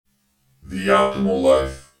the optimal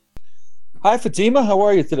life. Hi, Fatima. How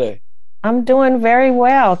are you today? I'm doing very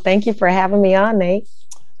well. Thank you for having me on, Nate.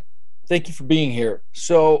 Thank you for being here.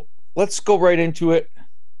 So let's go right into it.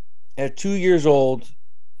 At 2 years old,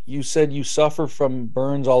 you said you suffer from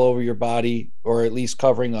burns all over your body, or at least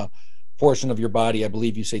covering a portion of your body. I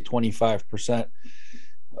believe you say 25%.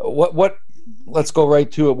 What, let's go right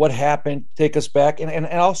to it. What happened? Take us back. And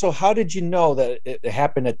also, how did you know that it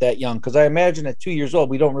happened at that young? Because I imagine at 2 years old,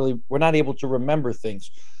 we're not able to remember things.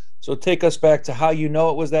 So take us back to how you know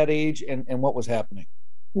it was that age and what was happening.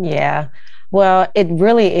 Yeah. Well, it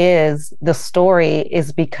really is. The story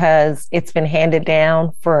is because it's been handed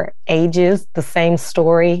down for ages, the same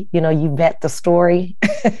story. You vet the story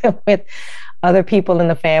with other people in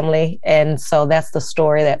the family. And so that's the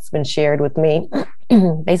story that's been shared with me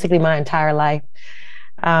basically my entire life.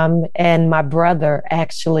 And my brother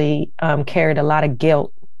actually carried a lot of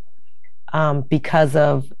guilt because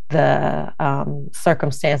of the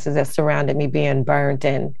circumstances that surrounded me being burned.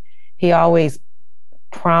 And he always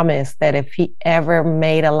promised that if he ever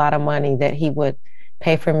made a lot of money, that he would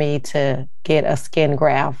pay for me to get a skin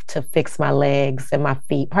graft to fix my legs and my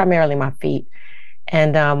feet, primarily my feet.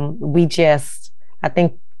 And I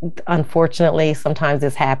think, unfortunately, sometimes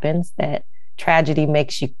this happens that tragedy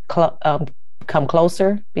makes you become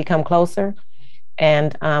closer.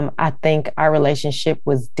 And I think our relationship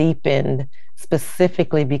was deepened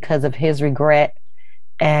specifically because of his regret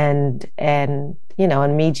and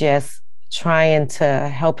me just trying to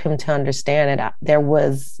help him to understand that there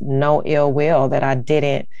was no ill will, that I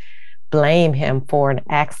didn't blame him for an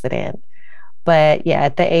accident. But yeah,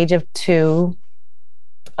 at the age of 2,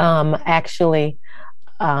 actually,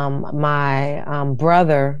 my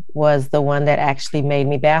brother was the one that actually made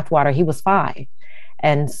me bathwater. He was 5.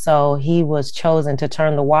 And so he was chosen to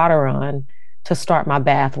turn the water on to start my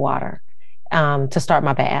bath water, to start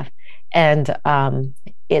my bath. And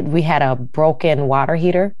we had a broken water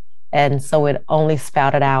heater. And so it only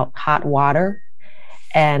spouted out hot water.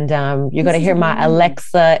 And you're going to hear my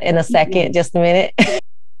Alexa in a second, just a minute.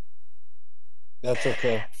 That's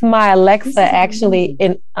okay. My Alexa actually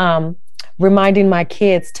reminding my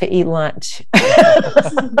kids to eat lunch.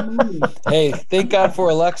 Hey, thank God for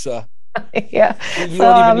Alexa. Yeah. You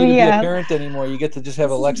don't even need to be a parent anymore. You get to just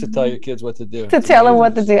have Alexa tell your kids what to do. To tell them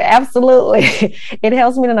what to do. Absolutely. It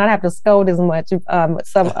helps me to not have to scold as much.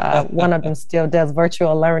 One of them still does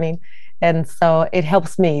virtual learning. And so it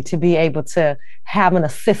helps me to be able to have an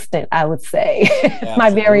assistant, I would say, my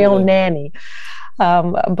very own nanny.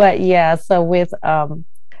 But yeah, so with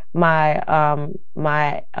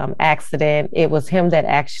my accident, it was him that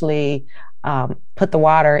actually put the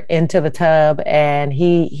water into the tub, and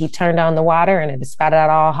he turned on the water and it spouted out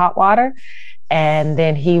all hot water. And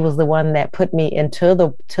then he was the one that put me into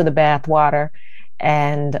the bath water.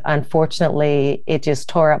 And unfortunately, it just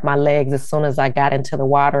tore up my legs as soon as I got into the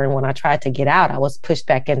water. And when I tried to get out, I was pushed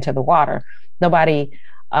back into the water. Nobody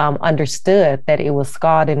understood that it was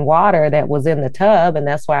scalding water that was in the tub, and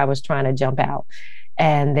that's why I was trying to jump out.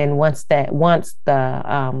 And then once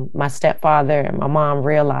my stepfather and my mom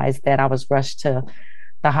realized that, I was rushed to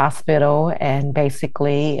the hospital, and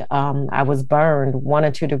basically I was burned, 1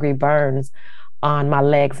 and 2 degree burns on my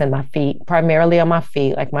legs and my feet, primarily on my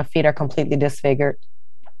feet. Like, my feet are completely disfigured.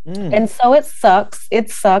 And so it sucks. It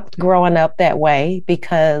sucked growing up that way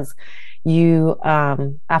because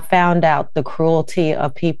I found out the cruelty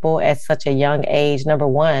of people at such a young age. Number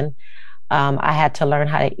one, I had to learn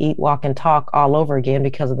how to eat, walk, and talk all over again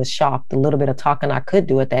because of the shock, the little bit of talking I could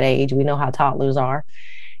do at that age. We know how toddlers are.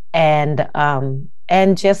 And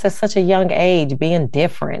just at such a young age, being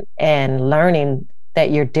different and learning that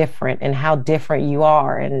you're different and how different you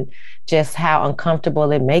are, and just how uncomfortable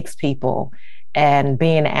it makes people, and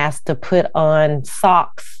being asked to put on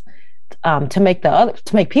socks to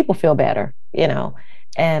make people feel better,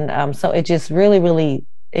 and so it just really, really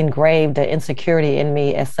engraved the insecurity in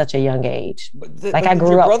me at such a young age. I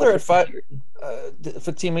grew your up. Brother at 5,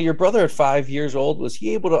 Fatima, your brother at 5 years old, was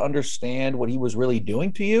he able to understand what he was really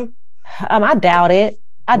doing to you? I doubt it.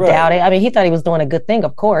 Right. Doubt it. I mean, he thought he was doing a good thing,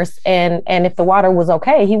 of course. And if the water was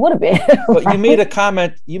okay, he would have been. But right? You made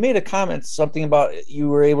a comment, something about you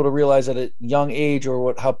were able to realize at a young age,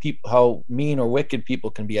 or how mean or wicked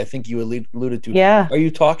people can be. I think you alluded to. Yeah. Are you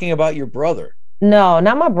talking about your brother? No,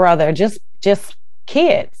 not my brother. Just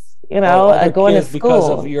kids, going to school. Because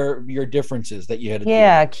of your differences that you had to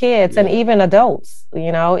deal with. Kids. And even adults,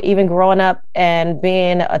 even growing up and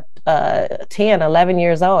being a 10, 11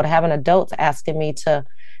 years old, having adults asking me to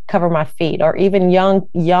cover my feet, or even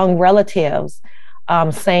young relatives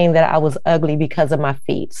saying that I was ugly because of my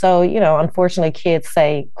feet. So, unfortunately, kids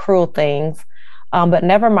say cruel things but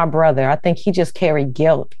never my brother. I think he just carried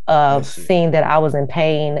guilt I of see. seeing that I was in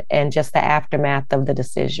pain and just the aftermath of the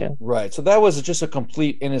decision. Right. So that was just a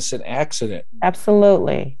complete innocent accident.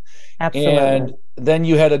 Absolutely. And Absolutely. then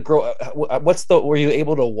you had to grow. What's the, were you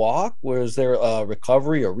able to walk? Was there a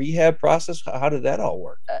recovery or rehab process? How did that all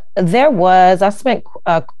work? I spent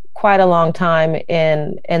quite a long time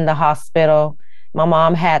in the hospital. My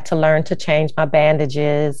mom had to learn to change my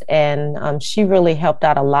bandages, and she really helped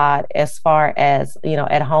out a lot as far as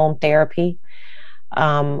at home therapy.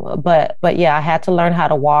 But yeah, I had to learn how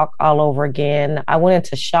to walk all over again. I went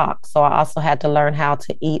into shock, so I also had to learn how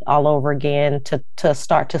to eat all over again, to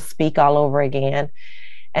start to speak all over again,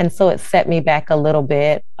 and so it set me back a little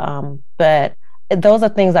bit. But those are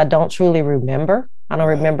things I don't truly remember. I don't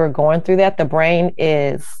Right. remember going through that. The brain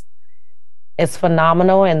is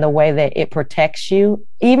phenomenal in the way that it protects you.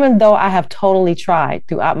 Even though I have totally tried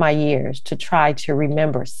throughout my years to try to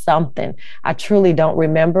remember something, I truly don't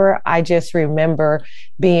remember. I just remember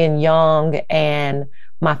being young and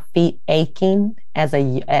my feet aching as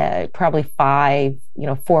a probably 4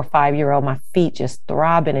 or 5 year old, my feet just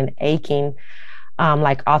throbbing and aching,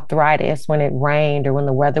 like arthritis when it rained or when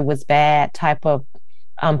the weather was bad type of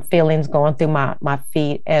feelings going through my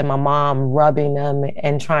feet, and my mom rubbing them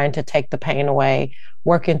and trying to take the pain away,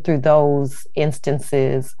 working through those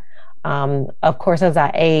instances. Of course, as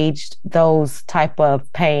I aged, those type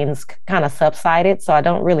of pains kind of subsided, so I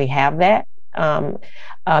don't really have that.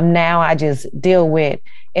 Now I just deal with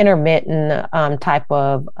intermittent type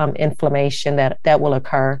of inflammation that will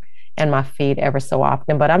occur in my feet ever so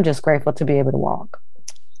often, but I'm just grateful to be able to walk.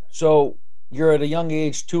 So you're at a young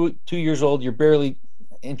age, 2 years old. You're barely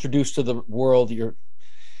introduced to the world.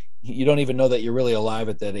 You don't even know that you're really alive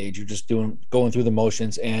at that age. You're just going through the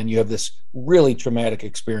motions, and you have this really traumatic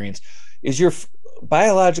experience. Is your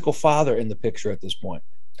biological father in the picture at this point?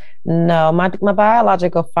 No, my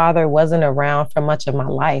biological father wasn't around for much of my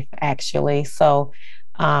life, actually. So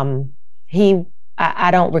um, he,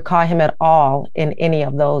 I don't recall him at all in any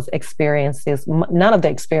of those experiences, none of the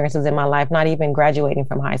experiences in my life, not even graduating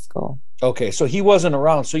from high school. Okay, so he wasn't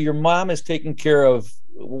around. So your mom is taking care of,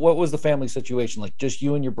 what was the family situation like? Just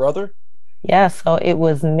you and your brother? Yeah, so it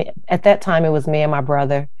was me, at that time it was me and my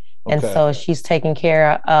brother. And Okay. so she's taking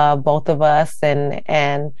care of both of us,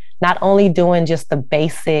 and not only doing just the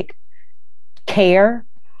basic care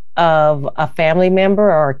of a family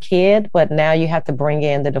member or a kid, but now you have to bring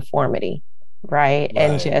in the deformity, right?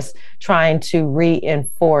 And Right. just trying to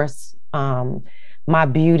reinforce my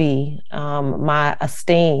beauty, my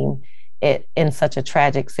esteem in such a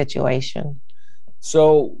tragic situation.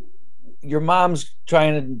 So your mom's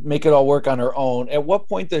trying to make it all work on her own. At what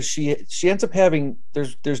point does she ends up having,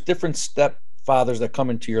 there's different stepfathers that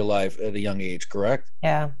come into your life at a young age, correct?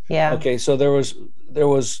 Yeah, yeah. Okay, so there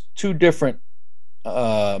was two different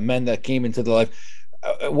men that came into the life.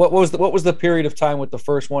 What was the period of time with the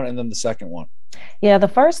first one and then the second one? Yeah, the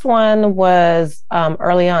first one was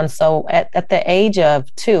early on. So at the age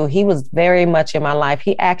of 2, he was very much in my life.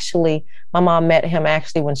 My mom met him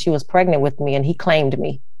actually when she was pregnant with me, and he claimed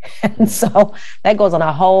me. And Mm. so that goes on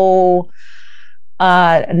a whole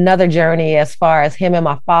another journey as far as him and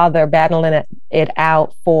my father battling it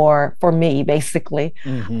out for me, basically,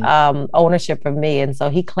 Mm-hmm. ownership of me. And so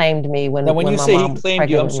he claimed me Now, when when you my say he mom was claimed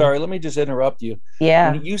you, pregnant I'm with me. sorry, let me just interrupt you. When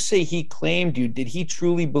Yeah. you say he claimed you, did he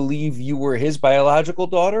truly believe you were his biological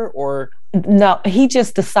daughter, or No, he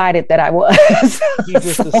just decided that I was. he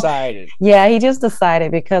just So decided? yeah, he just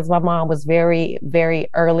decided because my mom was very, very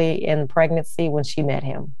early in pregnancy when she met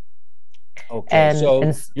him. Okay, And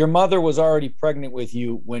so your mother was already pregnant with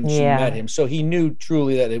you when she met yeah, him, so he knew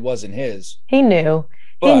truly that it wasn't his. he knew.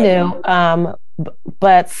 He But knew.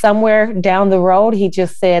 But somewhere down the road, he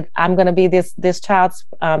just said, "I'm going to be this child's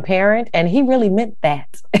parent," and he really meant that.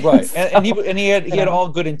 right, and he So, and he had you he had know, all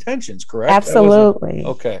good intentions, correct? That wasn't absolutely,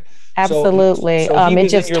 okay. So absolutely. so he It was in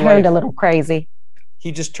just your turned a life. little crazy.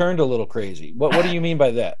 He just turned a little crazy. What do you mean by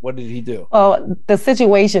that? What did he do? Well, the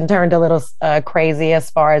situation turned a little crazy as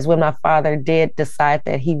far as when my father did decide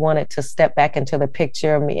that he wanted to step back into the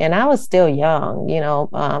picture of me. And I was still young,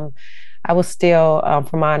 I was still,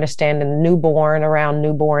 from my understanding, around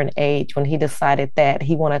newborn age when he decided that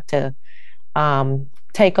he wanted to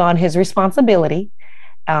take on his responsibility.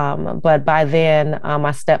 But by then,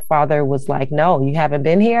 my stepfather was like, "No, you haven't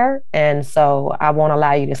been here. And so I won't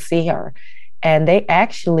allow you to see her." And they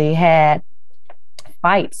actually had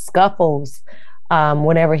fights, scuffles,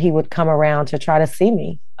 whenever he would come around to try to see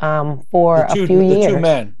me The for a two few the two years.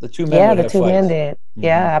 men, the two men Yeah, would the have two men fights. did.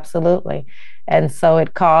 Yeah, Hmm. absolutely. And so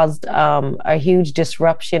it caused a huge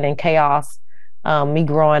disruption and chaos. Me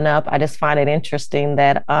growing up, I just find it interesting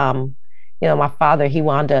that my father, he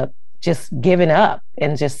wound up just giving up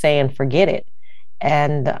and just saying, forget it.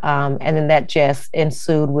 And then that just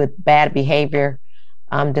ensued with bad behavior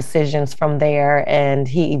decisions from there. And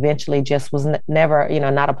he eventually just was never,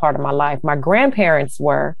 not a part of my life. My grandparents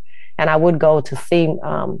were, and I would go to see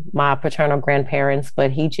my paternal grandparents,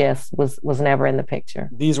 but he just was never in the picture.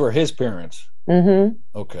 These were his parents. Mm-hmm.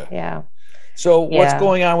 Okay. Yeah. So what's Yeah.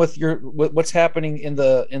 going on with what's happening in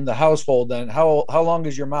the household then? How long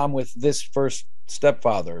is your mom with this first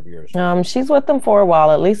stepfather of yours? She's with them for a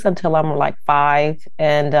while, at least until I'm like 5.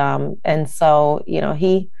 And so,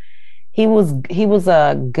 he was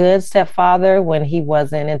a good stepfather when he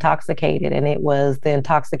wasn't intoxicated, and it was the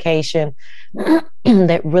intoxication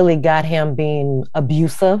that really got him being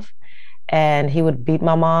abusive. And he would beat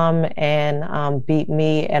my mom and beat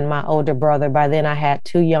me and my older brother. By then, I had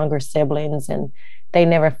 2 younger siblings, and they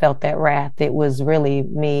never felt that wrath. It was really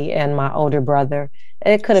me and my older brother.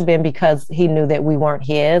 It could have been because he knew that we weren't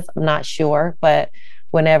his. I'm not sure, but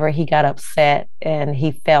whenever he got upset and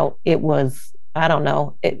he felt it was, I don't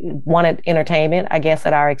know, it wanted entertainment, I guess,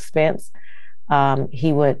 at our expense,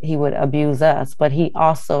 he would abuse us. But he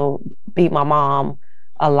also beat my mom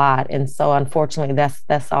a lot, and so unfortunately,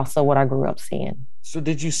 that's also what I grew up seeing. So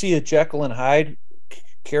did you see a Jekyll and Hyde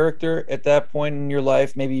character at that point in your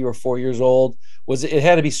life? Maybe you were 4 years old. Was it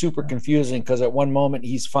had to be super confusing because at one moment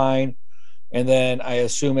he's fine, and then I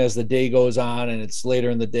assume as the day goes on and it's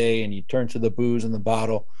later in the day and you turn to the booze and the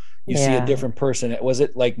bottle, you see a Yeah. different person. Was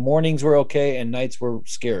it like mornings were okay and nights were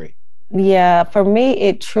scary? Yeah, for me,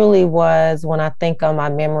 it truly was. When I think of my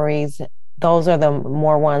memories, those are the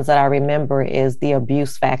more ones that I remember is the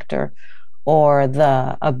abuse factor or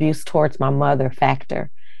the abuse towards my mother factor.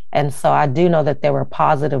 And so I do know that there were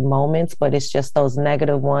positive moments, but it's just those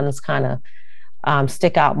negative ones kind of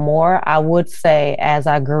stick out more. I would say as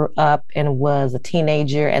I grew up and was a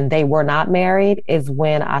teenager and they were not married is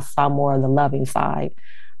when I saw more of the loving side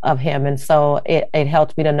of him. And so it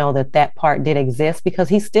helped me to know that that part did exist because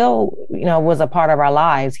he still, was a part of our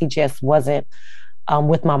lives. He just wasn't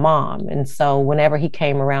with my mom. And so whenever he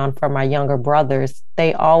came around for my younger brothers,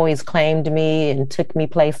 they always claimed me and took me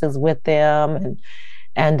places with them.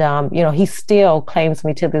 And he still claims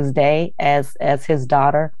me to this day as his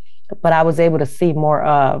daughter. But I was able to see more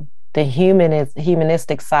of the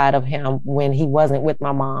humanistic side of him when he wasn't with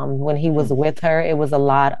my mom. When he was with her, it was a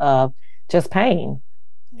lot of just pain.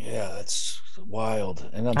 Yeah, that's wild.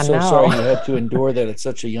 And I'm I so sorry know. you had to endure that at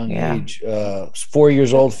such a young Yeah. age. 4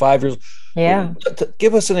 years old, 5 years. Yeah.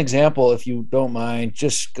 Give us an example, if you don't mind,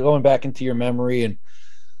 just going back into your memory and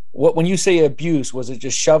what when you say abuse, was it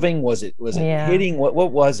just shoving? Was it Yeah. hitting? What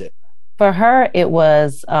was it? For her, it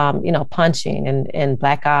was, punching and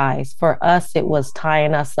black eyes. For us, it was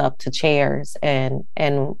tying us up to chairs and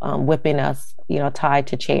whipping us, tied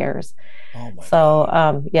to chairs. Oh my So,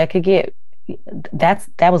 God. yeah, it could get that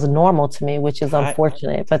was normal to me, which is Tie,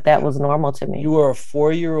 unfortunate, but that was normal to you me. were a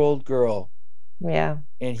 4-year-old girl Yeah.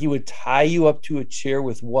 and he would tie you up to a chair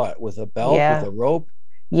with what? With a belt, with Yeah. a rope,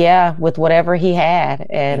 Yeah. With whatever he had.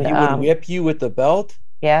 and And he would whip you with the belt?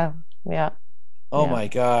 yeah. Yeah. Oh Yeah. my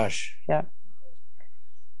gosh. Yeah.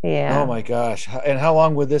 Oh Yeah. my gosh. And how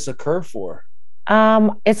long would this occur for?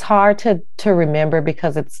 It's hard to remember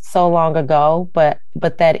because it's so long ago, but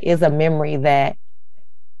that is a memory that,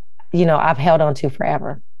 I've held on to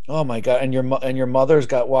forever. Oh my God. And your mother's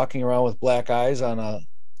got walking around with black eyes on a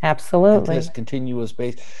Absolutely. continuous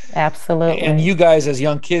base. And Absolutely. you guys as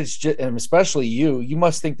young kids, and especially you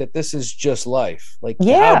must think that this is just life. Like, how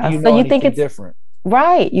do Yeah. you So know you think anything it's different?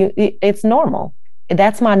 right. It's normal.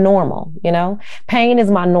 That's my normal. Pain is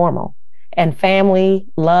my normal. And family,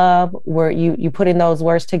 love, where you put in those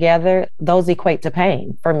words together, those equate to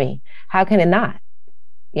pain for me. How can it not?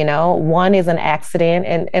 One is an accident,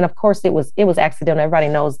 and of course it was accidental. Everybody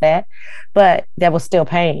knows that, but that was still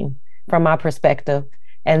pain from my perspective.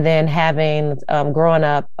 And then having growing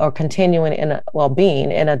up or continuing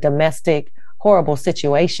being in a domestic horrible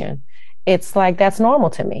situation, it's like that's normal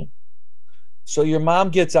to me. So your mom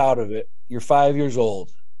gets out of it. You're 5 years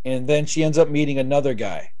old, and then she ends up meeting another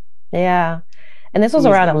guy. Yeah. And this was Who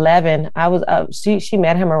is around that? 11. I was she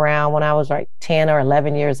met him around when I was like 10 or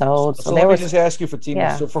 11 years old. So So let there me was just ask you, Fatima.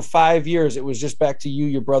 yeah. So for 5 years, it was just back to you,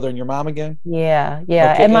 your brother, and your mom again. Yeah,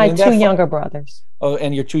 yeah. And Okay, and my in two that younger brothers. oh,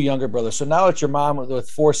 and your two younger brothers. So now it's your mom with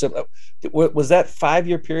four siblings. Was that 5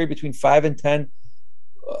 year period between 5 and 10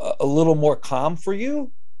 a little more calm for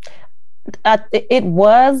you? It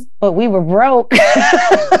was, but we were broke.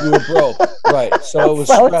 You were broke, right? So it was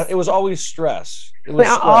So stress. It was always stress. It was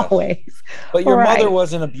not stress. always But your mother right.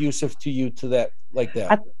 wasn't abusive to you to that like I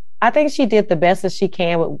that. I think she did the best that she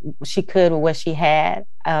could with what she had.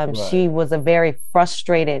 Right. She was a very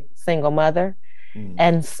frustrated single mother. Mm.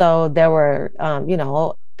 And so there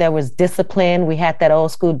was discipline. We had that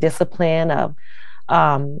old school discipline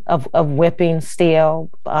of whipping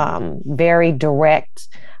still, very direct.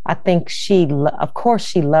 I think of course,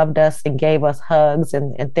 she loved us and gave us hugs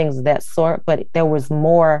and things of that sort, but there was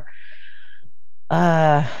more,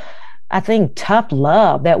 uh, I think, tough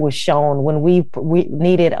love that was shown when we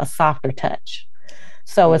needed a softer touch.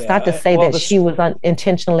 So it's not to Yeah. say Well, that she was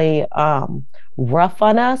intentionally rough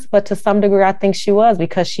on us, but to some degree, I think she was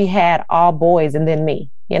because she had all boys and then me,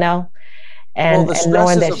 well, the and knowing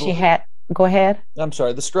stresses that of, she had. Go ahead. I'm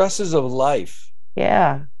sorry, the stresses of life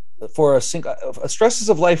Yeah. for a single, stresses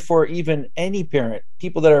of life for even any parent,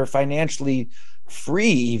 people that are financially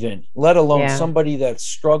free, even, let alone Yeah. somebody that's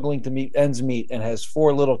struggling to meet ends meet and has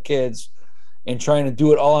four little kids and trying to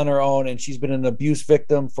do it all on her own. And she's been an abuse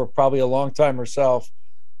victim for probably a long time herself.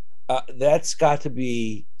 That's got to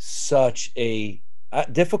be such a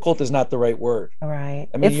difficult is not the right word. All right.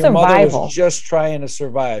 I mean, It's your mother was survival. just trying to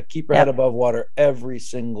survive, keep her head Yep. above water every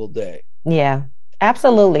single day. Yeah.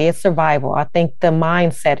 Absolutely. It's survival. I think the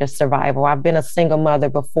mindset is survival. I've been a single mother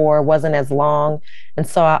before, it wasn't as long. And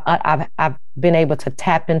so I've been able to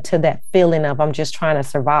tap into that feeling of I'm just trying to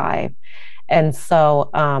survive. And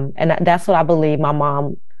so, and that's what I believe my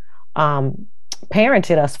mom um,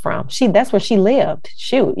 parented us from. That's where she lived.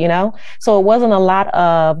 Shoot, So it wasn't a lot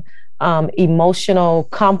of emotional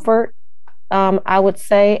comfort, I would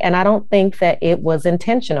say. And I don't think that it was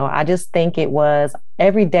intentional. I just think it was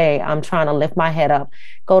every day I'm trying to lift my head up,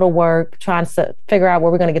 go to work, trying to figure out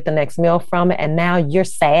where we're going to get the next meal from. And now you're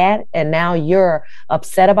sad and now you're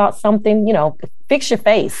upset about something, fix your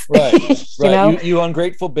face, Right, you right. know? You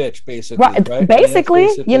ungrateful bitch, basically, Right. right? I mean, that's Basically,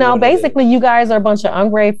 basically what it basically is. you guys are a bunch of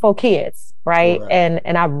ungrateful kids, right? Right.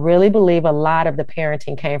 And I really believe a lot of the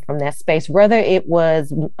parenting came from that space, whether it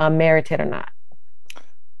was merited or not.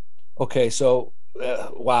 Okay, so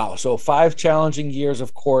wow. So 5 challenging years,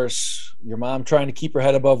 of course. Your mom trying to keep her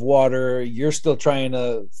head above water. You're still trying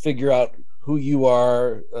to figure out who you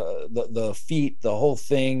are. The feet, the whole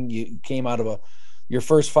thing. You came out of your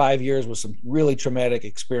first 5 years with some really traumatic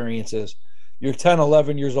experiences. You're 10,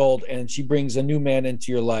 11 years old, and she brings a new man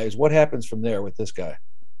into your lives. What happens from there with this guy?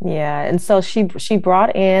 Yeah, and so she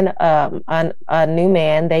brought in a new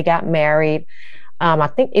man. They got married. I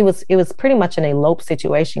think it was pretty much an elope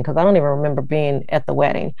situation because I don't even remember being at the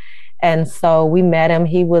wedding. And so we met him.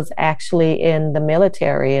 He was actually in the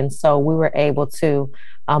military, and so we were able to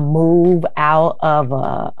move out of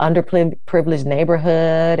a underprivileged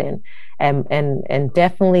neighborhood and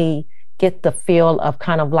definitely get the feel of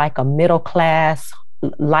kind of like a middle class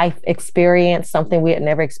life experience, something we had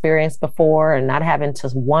never experienced before, and not having to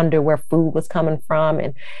wonder where food was coming from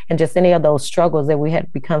and just any of those struggles that we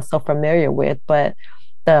had become so familiar with. But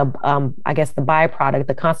the I guess the byproduct,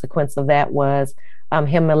 the consequence of that was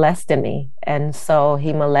him molesting me. And so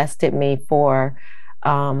he molested me for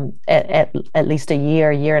at least a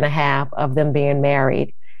year and a half of them being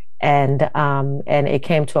married. And it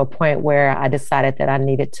came to a point where I decided that I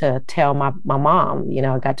needed to tell my mom.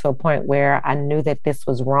 It got to a point where I knew that this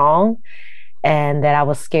was wrong and that I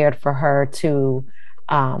was scared for her to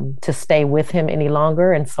stay with him any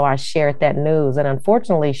longer. And so I shared that news. And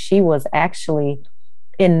unfortunately, she was actually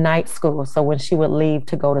in night school. So when she would leave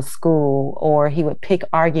to go to school, or he would pick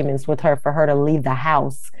arguments with her for her to leave the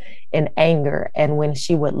house in anger. And when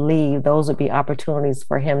she would leave, those would be opportunities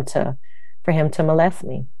for him to molest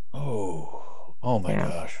me. Oh my Yeah.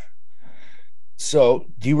 gosh. So,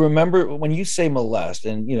 do you remember when you say molest,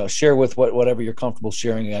 and share with whatever you're comfortable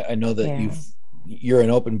sharing? I know that Yeah. you're an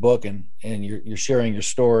open book, and you're sharing your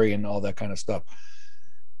story and all that kind of stuff.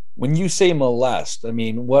 When you say molest, I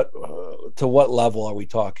mean, what to what level are we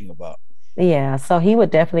talking about? Yeah, so he would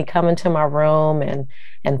definitely come into my room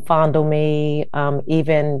and fondle me,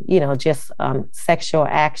 even just sexual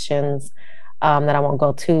actions that I won't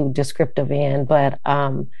go too descriptive in, but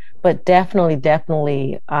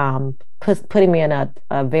definitely putting me in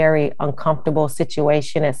a very uncomfortable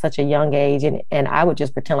situation at such a young age, and I would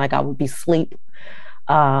just pretend like I would be asleep,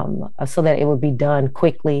 so that it would be done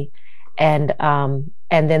quickly, and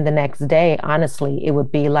then the next day, honestly, it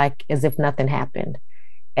would be like as if nothing happened,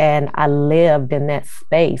 and I lived in that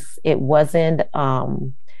space. It wasn't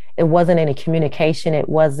any communication. It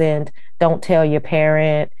wasn't don't tell your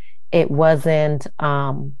parent. It wasn't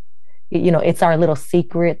it's our little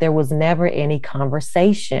secret. There was never any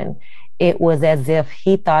conversation. It was as if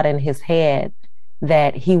he thought in his head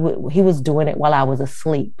that he was doing it while I was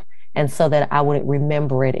asleep, and so that I wouldn't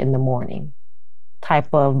remember it in the morning.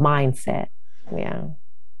 Type of mindset. Yeah.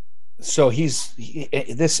 So this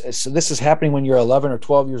is happening when you're 11 or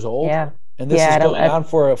 12 years old, Yeah. and this is Yeah. going on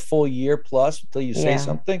for a full year plus until you say Yeah.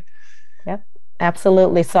 something. Yep.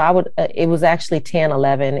 Absolutely. So it was actually 10,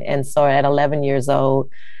 11. And so at 11 years old,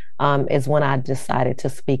 is when I decided to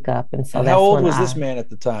speak up. And so And how that's old when was this man at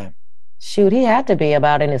the time? shoot, he had to be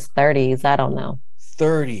about in his 30s. I don't know.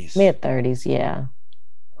 30s, Mid 30s. Yeah.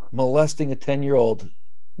 molesting a 10-year-old,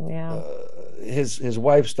 Yeah. uh, his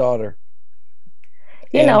wife's daughter.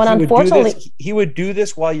 You And know, and he would do unfortunately, this. He would do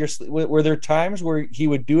this while you're. Were there times where he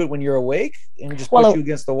would do it when you're awake and just push you well,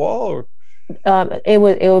 against the wall, or it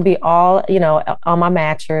would be all on my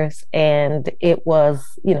mattress, and it was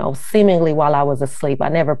seemingly while I was asleep. I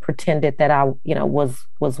never pretended that I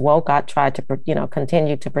was woke. I tried to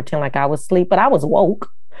continue to pretend like I was asleep, but I was woke.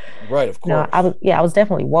 right? Of No, I course. was I was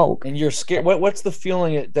definitely woke. And you're scared. What's the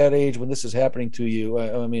feeling at that age when this is happening to you?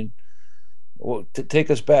 I mean, well,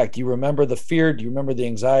 take us back. Do you remember the fear? Do you remember the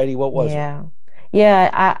anxiety? What was it? Yeah.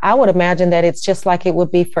 Yeah, I would imagine that it's just like it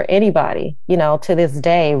would be for anybody, to this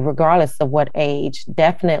day, regardless of what age.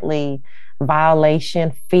 Definitely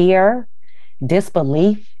violation, fear,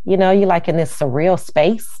 disbelief. You're like in this surreal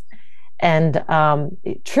space. And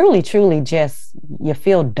truly, truly just you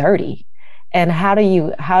feel dirty. And how do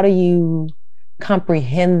you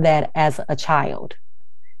comprehend that as a child?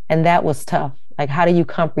 And that was tough. Like, how do you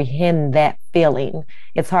comprehend that feeling?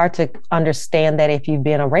 It's hard to understand that if you've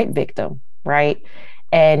been a rape victim, right?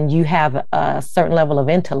 And you have a certain level of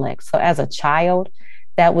intellect. So as a child,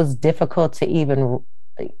 that was difficult to even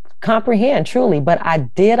comprehend truly. But I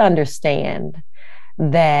did understand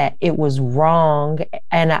that it was wrong.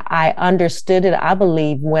 And I understood it, I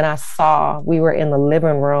believe, when I saw we were in the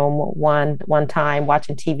living room one time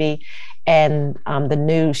watching TV, and the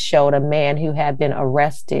news showed a man who had been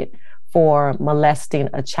arrested for molesting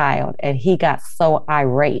a child. And he got so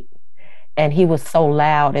irate and he was so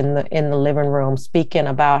loud in the living room speaking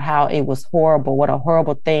about how it was horrible, what a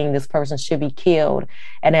horrible thing, this person should be killed.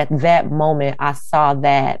 And at that moment I saw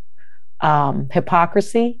that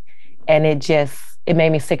hypocrisy, and it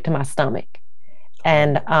made me sick to my stomach.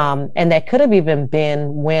 Oh, And that could have even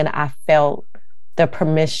been when I felt the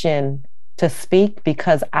permission to speak,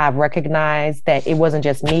 because I recognized that it wasn't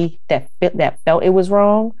just me that felt it was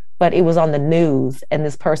wrong, but it was on the news, and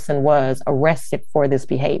this person was arrested for this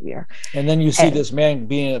behavior. and then you see And this man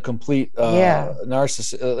being a complete yeah,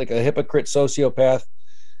 narcissist, like a hypocrite, sociopath,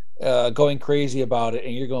 going crazy about it,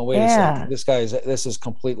 and you're going, wait a second, yeah, this is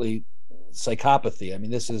completely psychopathy. I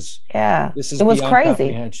mean, yeah, this is it was beyond crazy.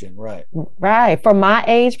 comprehension, right? Right. From my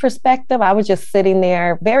age perspective, I was just sitting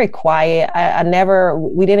there very quiet.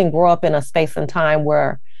 We didn't grow up in a space and time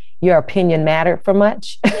where your opinion mattered for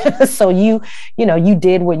much. So you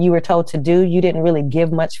did what you were told to do. You didn't really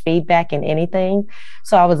give much feedback in anything.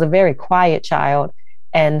 So I was a very quiet child.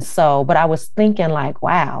 But I was thinking like,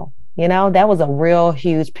 wow, that was a real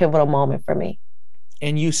huge pivotal moment for me.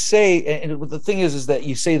 And you say, and the thing is that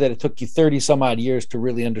you say that it took you 30 some odd years to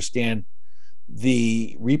really understand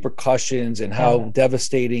the repercussions and how Yeah.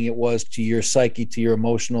 devastating it was to your psyche, to your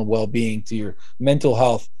emotional well-being, to your mental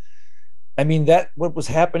health. I mean, that what was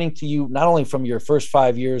happening to you, not only from your first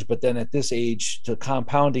 5 years, but then at this age to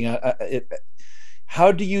compounding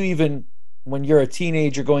how do you even, when you're a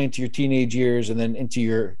teenager going into your teenage years and then into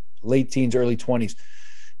your late teens, early 20s,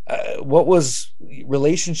 what was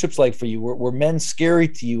relationships like for you? Were men scary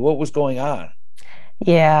to you? What was going on?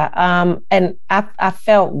 Yeah. And I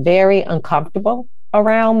felt very uncomfortable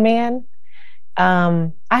around men. I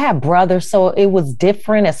have brothers, so it was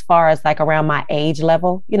different as far as like around my age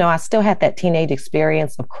level. I still had that teenage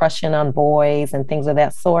experience of crushing on boys and things of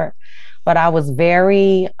that sort, but I was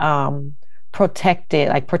very protected,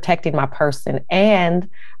 like protecting my person. And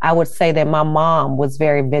I would say that my mom was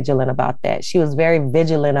very vigilant about that. She was very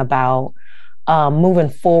vigilant about moving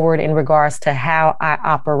forward in regards to how I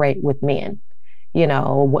operate with men.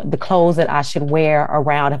 What the clothes that I should wear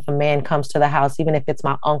around if a man comes to the house, even if it's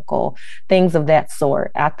my uncle, things of that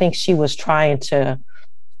sort. I think she was trying to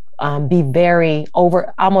be very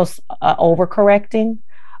almost overcorrecting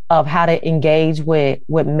of how to engage with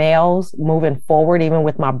males moving forward, even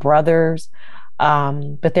with my brothers.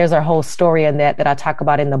 But there's a whole story in that I talk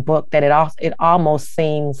about in the book, that it almost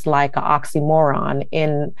seems like an oxymoron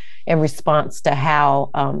in response to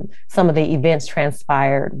how some of the events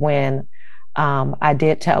transpired when I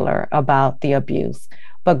did tell her about the abuse.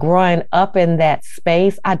 But growing up in that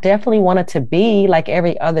space, I definitely wanted to be like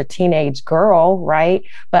every other teenage girl, right?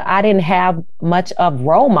 But I didn't have much of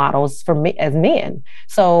role models for me as men.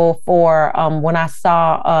 So for when I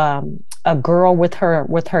saw a girl with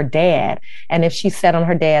her dad, and if she sat on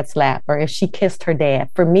her dad's lap or if she kissed her dad,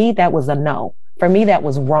 for me that was a no for me, that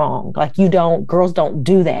was wrong. Like, girls don't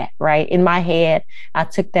do that, right? In my head, I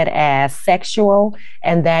took that as sexual,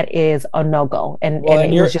 and that is a no go. Well, And and it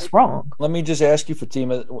was you're, just wrong. let me just ask you,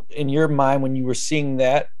 Fatima, in your mind, when you were seeing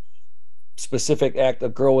that specific act, a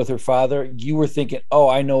girl with her father, you were thinking, oh,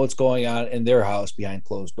 I know what's going on in their house behind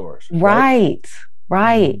closed doors, right? Right,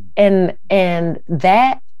 right. Mm. And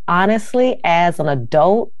that, honestly, as an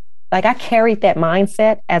adult, like, I carried that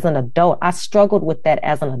mindset as an adult. I struggled with that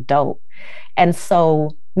as an adult. And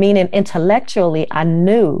so, meaning intellectually, I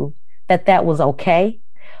knew that that was okay.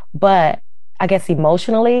 But I guess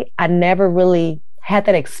emotionally, I never really had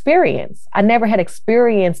that experience. I never had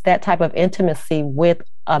experienced that type of intimacy with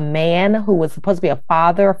a man who was supposed to be a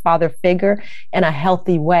father figure in a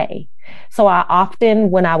healthy way. So I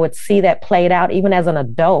often, when I would see that played out, even as an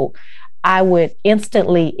adult, I would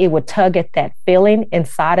instantly, it would tug at that feeling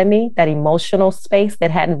inside of me, that emotional space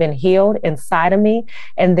that hadn't been healed inside of me.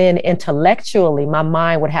 And then intellectually, my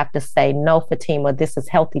mind would have to say, no, Fatima, this is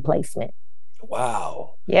healthy placement.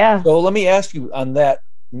 Wow. Yeah. So let me ask you on that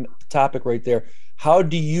topic right there. How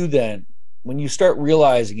do you then, when you start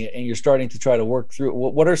realizing it and you're starting to try to work through it,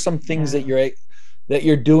 what are some things Yeah. that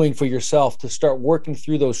you're doing for yourself to start working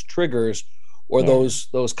through those triggers or Yeah.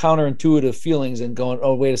 those counterintuitive feelings and going,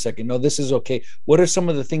 oh, wait a second, no, this is okay. What are some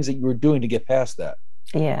of the things that you were doing to get past that?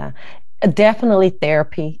 Yeah. Definitely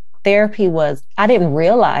therapy. Therapy was, I didn't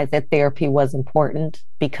realize that therapy was important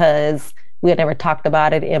because we had never talked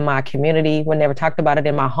about it in my community. We never talked about it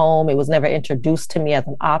in my home. It was never introduced to me as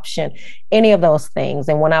an option, any of those things.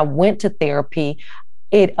 And when I went to therapy,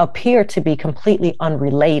 it appeared to be completely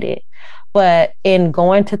unrelated. But in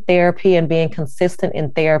going to therapy and being consistent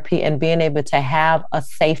in therapy and being able to have a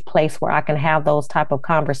safe place where I can have those type of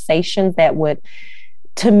conversations that would,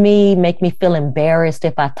 to me, make me feel embarrassed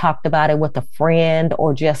if I talked about it with a friend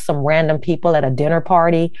or just some random people at a dinner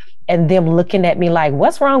party and them looking at me like,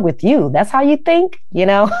 what's wrong with you? That's how you think, you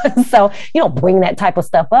know? So you don't bring that type of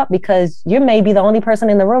stuff up because you may be the only person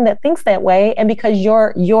in the room that thinks that way. And because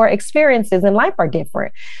your experiences in life are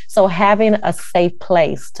different. So having a safe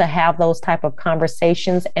place to have those type of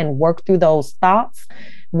conversations and work through those thoughts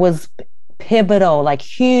was pivotal, like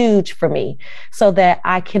huge for me, so that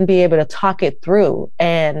I can be able to talk it through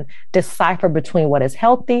and decipher between what is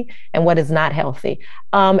healthy and what is not healthy.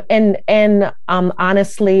 And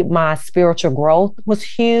honestly, my spiritual growth was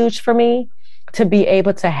huge for me to be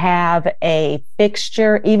able to have a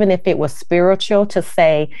fixture, even if it was spiritual, to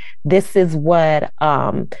say, this is what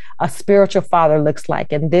a spiritual father looks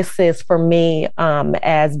like. And this is for me,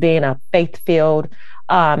 as being a faith filled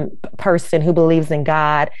person who believes in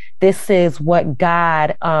God. This is what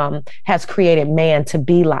God has created man to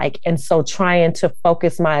be like. And so trying to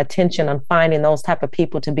focus my attention on finding those type of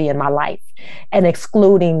people to be in my life and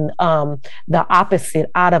excluding the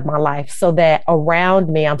opposite out of my life so that around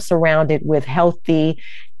me, I'm surrounded with healthy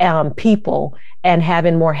people and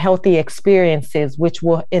having more healthy experiences, which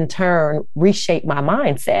will in turn reshape my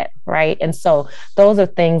mindset. Right. And so those are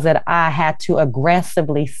things that I had to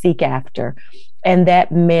aggressively seek after. And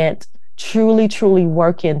that meant truly, truly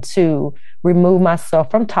working to remove myself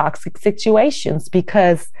from toxic situations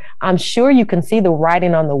because I'm sure you can see the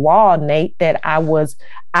writing on the wall, Nate, that I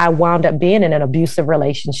wound up being in an abusive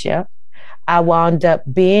relationship. I wound up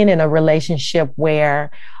being in a relationship where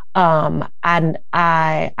I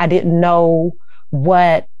didn't know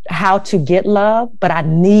how to get love, but I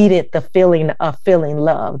needed the feeling of feeling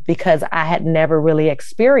love because I had never really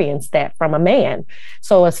experienced that from a man.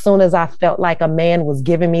 So as soon as I felt like a man was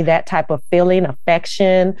giving me that type of feeling,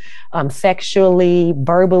 affection, sexually,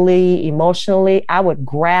 verbally, emotionally, I would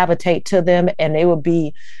gravitate to them, and it would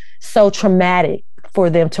be so traumatic for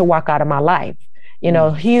them to walk out of my life. You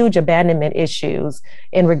know, huge abandonment issues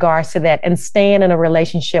in regards to that, and staying in a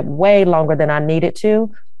relationship way longer than I needed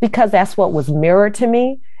to because that's what was mirrored to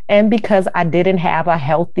me. And because I didn't have a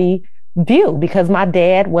healthy view, because my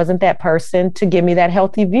dad wasn't that person to give me that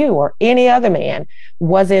healthy view, or any other man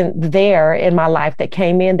wasn't there in my life that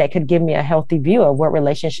came in that could give me a healthy view of what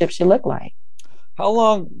relationships should look like. How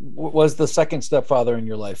long was the second stepfather in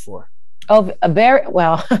your life for? Oh, a very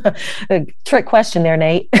well, a trick question there,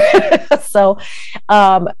 Nate. So,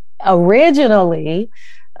 originally,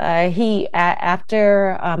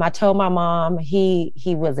 after I told my mom, he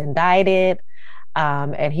was indicted,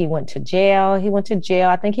 and he went to jail. He went to jail.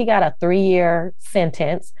 I think he got a 3-year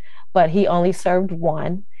sentence, but he only served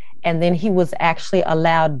one. And then he was actually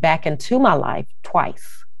allowed back into my life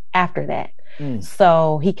twice after that.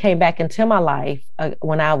 So he came back into my life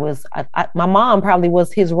when my mom probably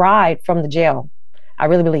was his ride from the jail. I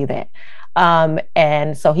really believe that.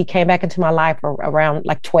 And so he came back into my life around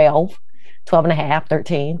like 12. 12 and a half,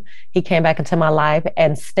 13. He came back into my life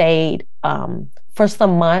and stayed for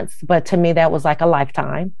some months, but to me, that was like a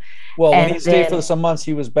lifetime. Well, when And he stayed for then some months,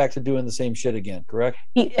 he was back to doing the same shit again, correct?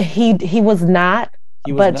 he was not,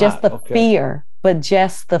 He was not. Okay. but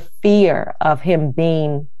just the fear of him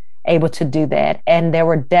being able to do that. And there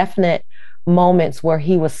were definite moments where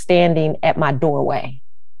he was standing at my doorway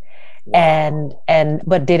Wow. and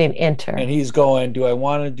but didn't And enter. he's going, do I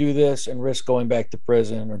want to do this and risk going back to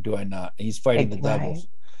prison or do I not? He's fighting the Right. devils,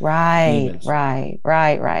 the Right, demons. right,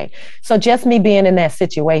 right, right. So just me being in that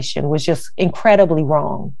situation was just incredibly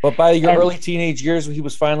wrong. But by your And early teenage years, he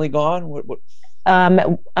was finally gone. What?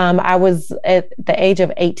 I was at the age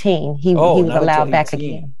of 18. He Oh, was not until allowed back 18.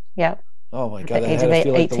 again. Yep. Oh my At God, the that age had of to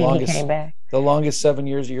feel like 18, he came back. the longest 7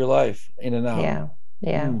 years of your life, in and out. Yeah.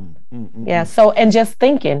 Yeah. Mm, mm, mm, Yeah. mm. So, and just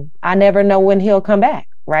thinking, I never know when he'll come back,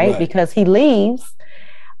 right? Right. Because he leaves.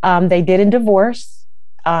 They didn't divorce.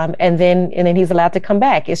 And then he's allowed to come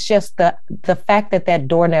back. It's just the fact that that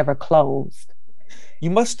door never closed. You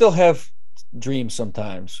must still have dreams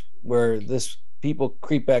sometimes where this people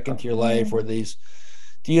creep back into your life, or these.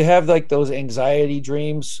 Do you have like those anxiety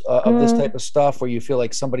dreams of this type Mm, of stuff where you feel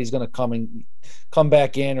like somebody's going to come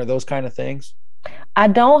back in, or those kind of things? I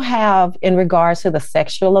don't have in regards to the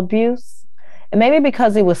sexual abuse, and maybe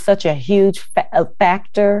because it was such a huge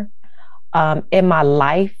factor in my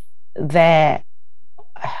life that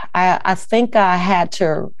I think I had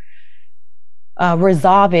to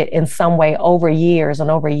resolve it in some way over years and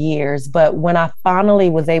over years. But when I finally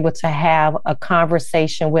was able to have a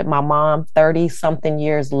conversation with my mom 30 something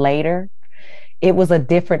years later, it was a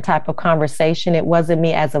different type of conversation. It wasn't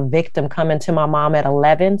me as a victim coming to my mom at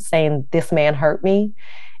 11 saying, this man hurt me.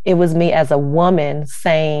 It was me as a woman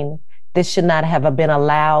saying, this should not have been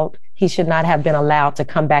allowed. He should not have been allowed to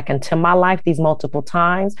come back into my life these multiple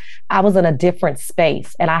times. I was in a different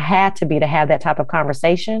space and I had to be to have that type of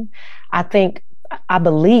conversation. I think, I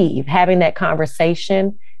believe having that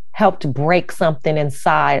conversation helped break something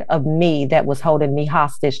inside of me that was holding me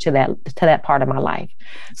hostage to that part of my life.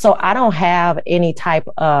 So I don't have any type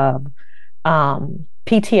of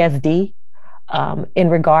PTSD in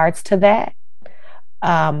regards to that.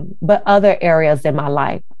 But other areas in my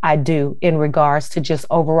life, I do in regards to just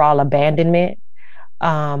overall abandonment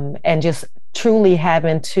and just truly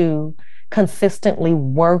having to consistently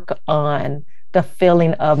work on the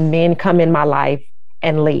feeling of men come in my life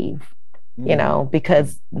and leave, Mm.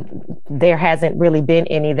 because there hasn't really been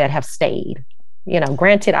any that have stayed.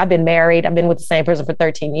 Granted, I've been married, I've been with the same person for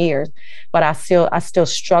 13 years, but I still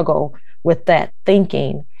struggle with that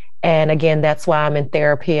thinking. And again, that's why I'm in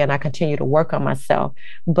therapy and I continue to work on myself.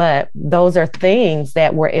 But those are things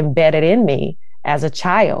that were embedded in me as a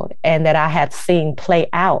child and that I had seen play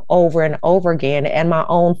out over and over again. And my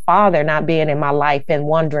own father not being in my life and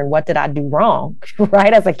wondering, what did I do wrong,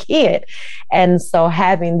 right, as a kid? And so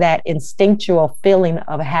having that instinctual feeling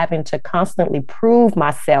of having to constantly prove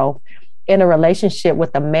myself in a relationship with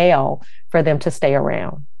a male for them to stay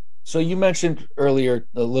around. So you mentioned earlier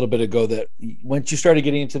a little bit ago that once you started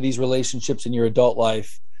getting into these relationships in your adult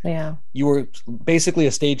life, Yeah. you were basically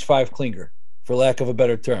a stage 5 clinger, for lack of a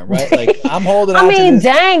better term, right? Like, I'm holding I on to mean, this.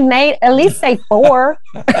 dang, Nate, at least say 4.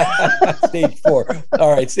 Stage 4.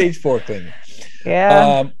 All right, stage 4 clinger.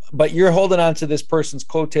 Yeah. But you're holding on to this person's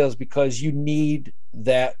coattails because you need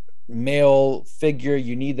that male figure,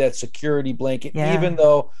 you need that security blanket, Yeah. even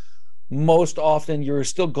though most often you're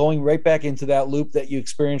still going right back into that loop that you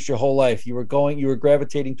experienced your whole life. You were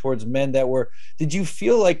gravitating towards men that were, did you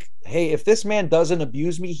feel like, hey, if this man doesn't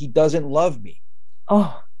abuse me, he doesn't love me?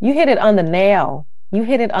 Oh, you hit it on the nail. You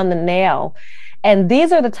hit it on the nail. And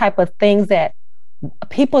these are the type of things that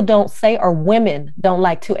people don't say or women don't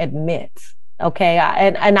like to admit. Okay.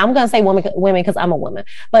 And I'm going to say women because I'm a woman,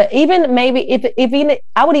 but even maybe if even,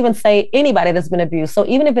 I would even say anybody that's been abused. So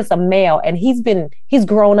even if it's a male and he's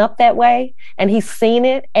grown up that way and he's seen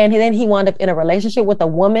it, and then he wound up in a relationship with a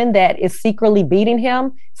woman that is secretly beating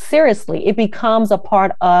him, seriously, it becomes a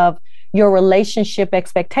part of your relationship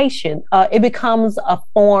expectation. It becomes a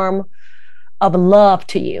form of love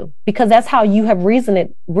to you because that's how you have reasoned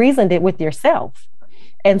it with yourself.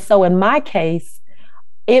 And so in my case,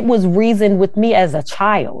 it was reasoned with me as a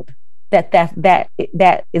child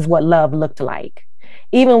that is what love looked like.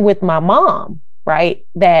 Even with my mom, right?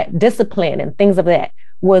 That discipline and things of that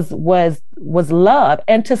was love.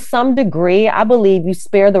 And to some degree, I believe you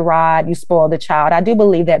spare the rod, you spoil the child. I do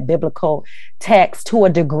believe that biblical text to a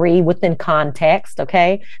degree within context.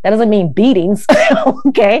 Okay. That doesn't mean beatings.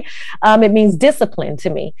 Okay. It means discipline to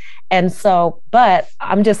me. And so, but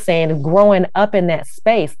I'm just saying, growing up in that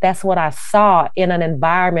space, that's what I saw in an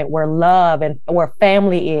environment where love and where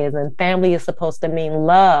family is, and family is supposed to mean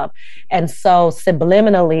love. And so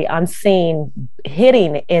subliminally, I'm seeing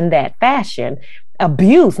hitting in that fashion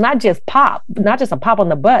abuse, not just pop, not just a pop on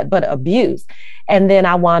the butt, but abuse. And then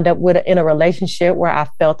I wound up in a relationship where I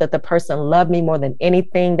felt that the person loved me more than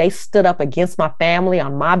anything. They stood up against my family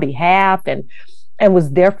on my behalf, and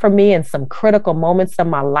was there for me in some critical moments of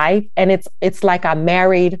my life. And it's like I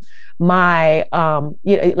married my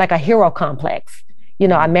like a hero complex.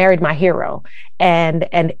 I married my hero. And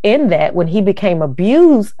in that, when he became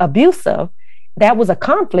abusive, that was a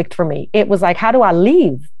conflict for me. It was like, how do I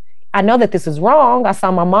leave? I know that this is wrong. I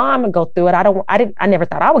saw my mom go through it. I never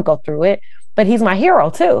thought I would go through it, but he's my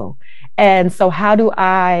hero too. And so how do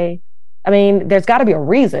I mean, there's got to be a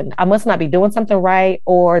reason. I must not be doing something right,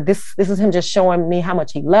 or this is him just showing me how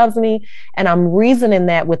much he loves me. And I'm reasoning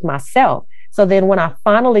that with myself. So then when I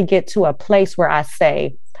finally get to a place where I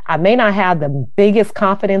say, I may not have the biggest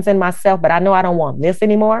confidence in myself, but I know I don't want this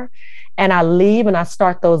anymore. And I leave and I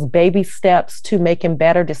start those baby steps to making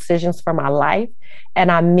better decisions for my life.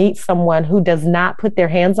 And I meet someone who does not put their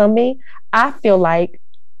hands on me. I feel like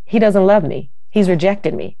he doesn't love me. He's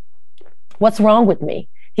rejected me. What's wrong with me?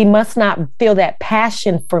 He must not feel that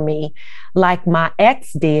passion for me like my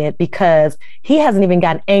ex did, because he hasn't even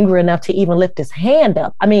gotten angry enough to even lift his hand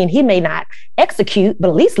up. I mean, he may not execute, but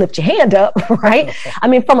at least lift your hand up, right? I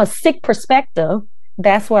mean, from a sick perspective,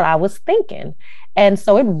 that's what I was thinking. And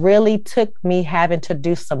so it really took me having to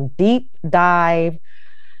do some deep dive,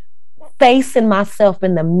 facing myself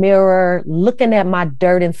in the mirror, looking at my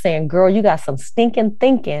dirt and saying, girl, you got some stinking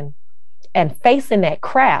thinking, and facing that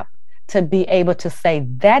crap to be able to say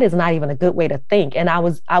that is not even a good way to think. And I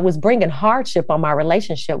was bringing hardship on my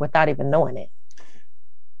relationship without even knowing it.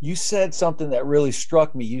 You said something that really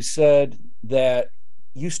struck me. You said that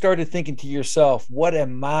you started thinking to yourself, what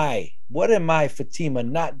am I, Fatima,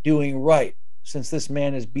 not doing right since this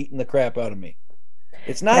man is beating the crap out of me?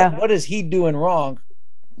 It's not what is he doing wrong,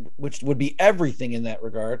 which would be everything in that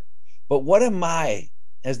regard, but what am I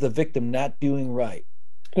as the victim not doing right?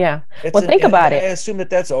 Yeah. Well, think about it. I assume that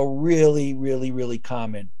that's a really, really, really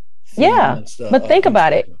common thing. Yeah. But think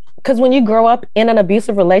about it. Because when you grow up in an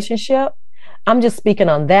abusive relationship, I'm just speaking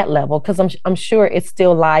on that level, because I'm sure it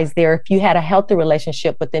still lies there. If you had a healthy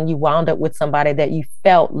relationship, but then you wound up with somebody that you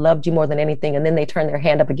felt loved you more than anything, and then they turn their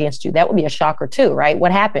hand up against you, that would be a shocker too, right?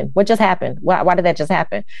 What happened? What just happened? Why did that just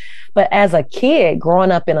happen? But as a kid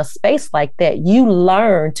growing up in a space like that, you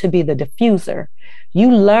learn to be the diffuser.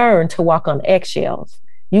 You learn to walk on eggshells.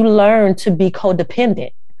 You learn to be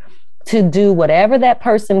codependent, to do whatever that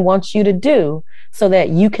person wants you to do so that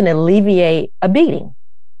you can alleviate a beating,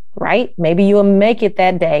 right? Maybe you'll make it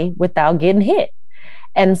that day without getting hit.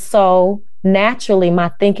 And so naturally, my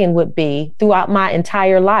thinking would be throughout my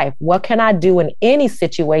entire life, what can I do in any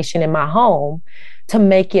situation in my home to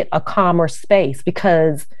make it a calmer space?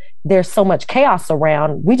 Because there's so much chaos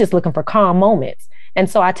around. We're just looking for calm moments. And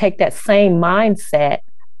so I take that same mindset.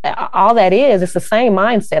 All that is, it's the same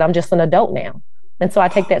mindset. I'm just an adult now. And so I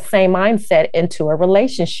take that same mindset into a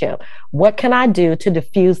relationship. What can I do to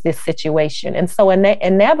diffuse this situation? And so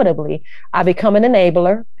inevitably, I become an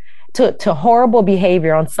enabler to horrible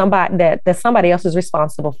behavior on somebody that somebody else is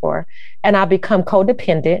responsible for. And I become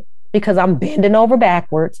codependent because I'm bending over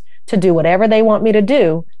backwards to do whatever they want me to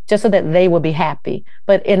do just so that they will be happy.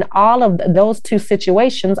 But in all of those two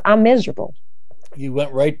situations, I'm miserable. You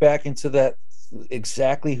went right back into that,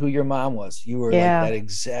 exactly who your mom was. You were like that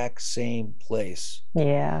exact same place.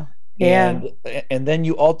 Yeah. And then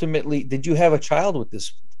you ultimately, did you have a child with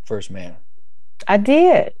this first man? I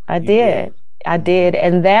did. I did.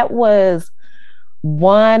 And that was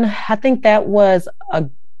I think that was a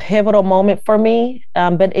pivotal moment for me.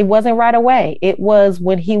 But it wasn't right away. It was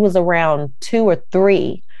when he was around 2 or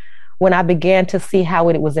 3 when I began to see how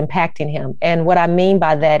it was impacting him. And what I mean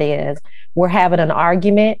by that is we're having an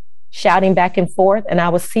argument, shouting back and forth, and I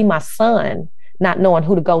would see my son not knowing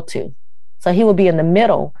who to go to. So he would be in the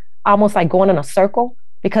middle, almost like going in a circle,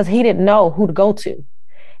 because he didn't know who to go to.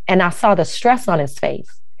 And I saw the stress on his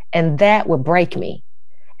face, and that would break me.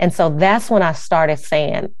 And so that's when I started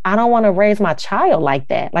saying, I don't want to raise my child like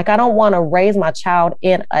that. Like, I don't want to raise my child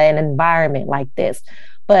in an environment like this.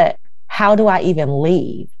 But how do I even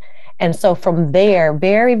leave? And so from there,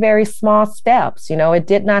 very, very small steps, it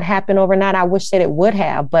did not happen overnight. I wish that it would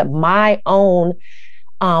have, but my own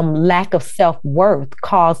lack of self-worth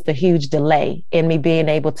caused a huge delay in me being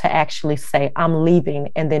able to actually say I'm leaving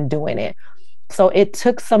and then doing it. So it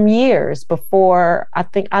took some years before, I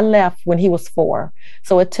think I left when he was 4.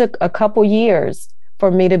 So it took a couple years for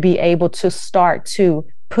me to be able to start to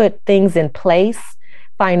put things in place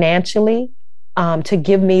financially, to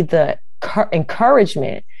give me the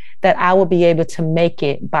encouragement that I will be able to make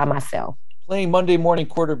it by myself. Playing Monday morning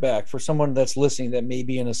quarterback for someone that's listening that may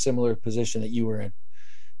be in a similar position that you were in.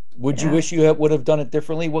 Would you Yeah. wish you would have done it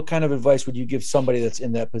differently? What kind of advice would you give somebody that's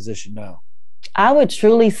in that position now? I would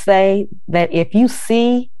truly say that if you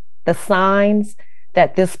see the signs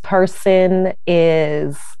that this person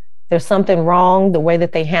is, there's something wrong, the way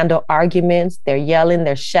that they handle arguments, they're yelling,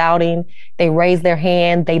 they're shouting, they raise their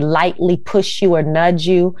hand, they lightly push you or nudge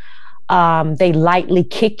you, they lightly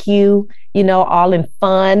kick you, all in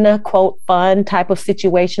fun, quote, fun type of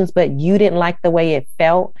situations, but you didn't like the way it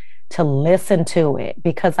felt, to listen to it,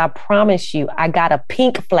 because I promise you, I got a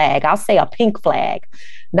pink flag. I'll say a pink flag,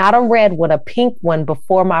 not a red one, a pink one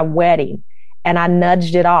before my wedding. And I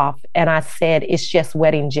nudged it off and I said, it's just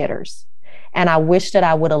wedding jitters. And I wish that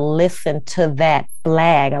I would have listened to that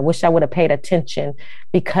flag. I wish I would have paid attention,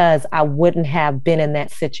 because I wouldn't have been in that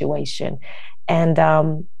situation.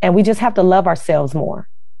 And we just have to love ourselves more.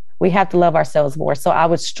 We have to love ourselves more. So I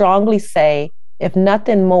would strongly say, if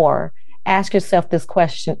nothing more, ask yourself this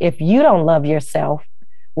question. If you don't love yourself,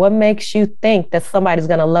 what makes you think that somebody's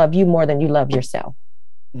going to love you more than you love yourself?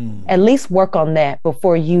 At least work on that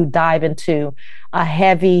before you dive into a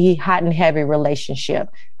heavy, hot and heavy relationship.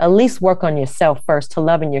 At least work on yourself first, to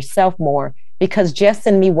loving yourself more, because just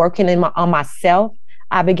in me working on myself,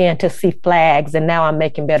 I began to see flags, and now I'm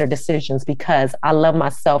making better decisions because I love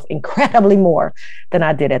myself incredibly more than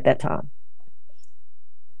I did at that time.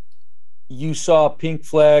 You saw pink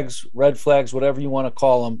flags, red flags, whatever you want to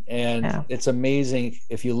call them, and Yeah. it's amazing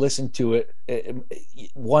if you listen to it.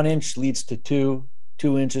 1 inch leads to 2,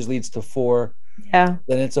 2 inches leads to 4, Yeah.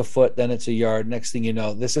 then it's a foot, then it's a yard. Next thing you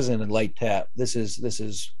know, this isn't a light tap. This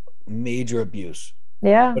is major abuse.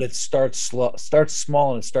 Yeah. But it starts slow, starts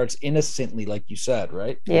small, and it starts innocently, like you said,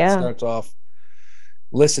 right? It Yeah. starts off.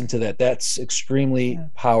 Listen to that. That's extremely Yeah.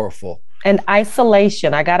 powerful. And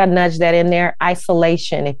isolation, I got to nudge that in there.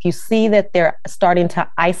 Isolation. If you see that they're starting to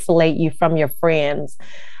isolate you from your friends,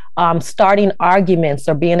 starting arguments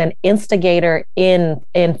or being an instigator in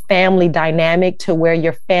family dynamic, to where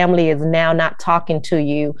your family is now not talking to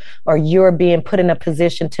you, or you're being put in a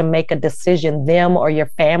position to make a decision, them or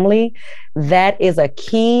your family, that is a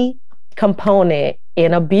key component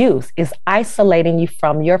in abuse, is isolating you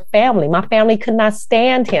from your family. My family could not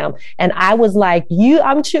stand him, and I was like, you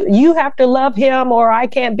have to love him, or I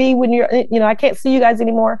can't be when I can't see you guys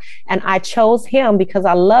anymore. And I chose him because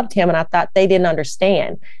I loved him, and I thought they didn't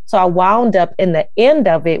understand. So I wound up in the end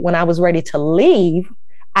of it, when I was ready to leave,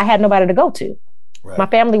 I had nobody to go to. Right. My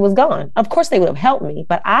family was gone. Of course they would have helped me,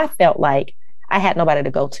 but I felt like I had nobody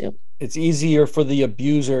to go to. It's easier for the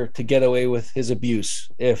abuser to get away with his abuse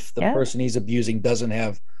if the Yeah. person he's abusing doesn't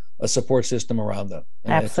have a support system around them.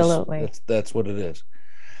 And Absolutely. that's what it is.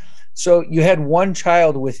 So you had one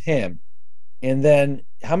child with him, and then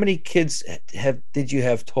how many kids did you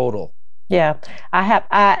have total? Yeah. I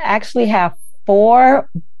actually have 4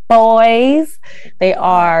 boys. They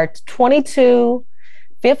are 22,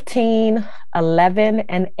 15, 11,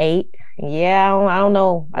 and 8. Yeah, I don't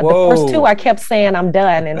know. The first 2 Whoa. I kept saying I'm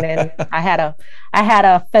done, and then I had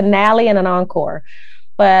a finale and an encore.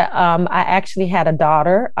 But I actually had a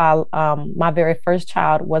daughter. My very first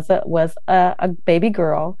child was a baby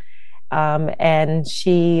girl, and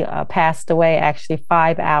she passed away actually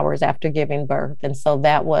 5 hours after giving birth, and so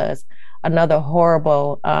that was another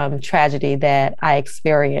horrible tragedy that I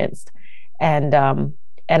experienced, and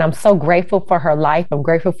I'm so grateful for her life. I'm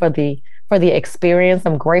grateful for the experience.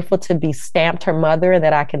 I'm grateful to be stamped her mother,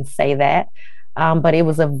 that I can say that. But it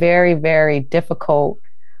was a very, very difficult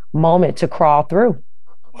moment to crawl through.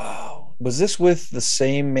 Wow. Was this with the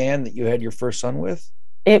same man that you had your first son with?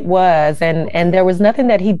 It was, and there was nothing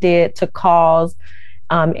that he did to cause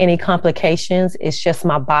any complications. It's just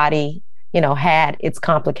my body, had its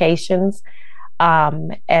complications.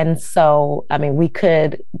 And so, I mean,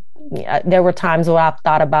 there were times where I've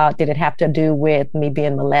thought about, did it have to do with me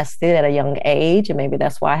being molested at a young age? And maybe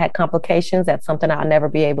that's why I had complications. That's something I'll never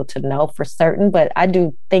be able to know for certain, but I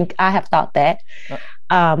do think I have thought that. Uh,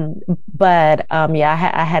 Um, but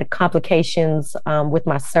yeah, I had complications with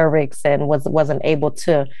my cervix, and wasn't able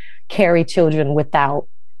to carry children without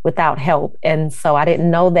help. And so I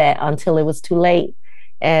didn't know that until it was too late.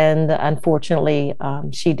 And unfortunately,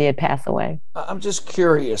 she did pass away. I'm just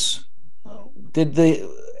curious. Did the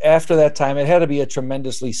after that time, it had to be a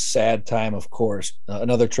tremendously sad time, of course.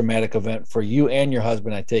 Another traumatic event for you and your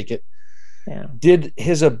husband, I take it. Yeah. Did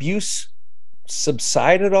his abuse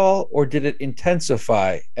subside at all, or did it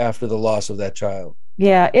intensify after the loss of that child?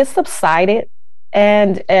 Yeah, it subsided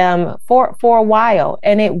and for a while,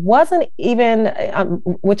 and it wasn't even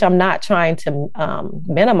which I'm not trying to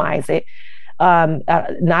minimize it,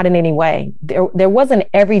 not in any way. There wasn't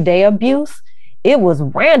everyday abuse. It was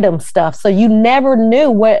random stuff. So you never knew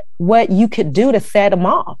what you could do to set him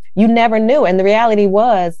off. You never knew. And the reality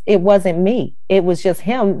was it wasn't me. It was just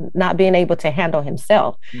him not being able to handle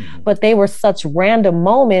himself. Mm-hmm. But they were such random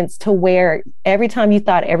moments to where every time you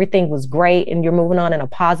thought everything was great and you're moving on in a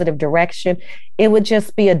positive direction, it would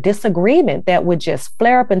just be a disagreement that would just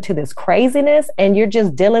flare up into this craziness, and you're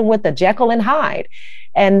just dealing with a Jekyll and Hyde.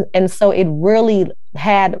 And so it really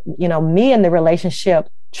had, me in the relationship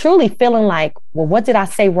truly feeling like, well, what did I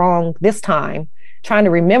say wrong this time? Trying to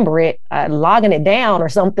remember it, logging it down or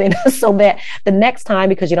something so that the next time,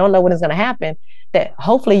 because you don't know when it's going to happen, that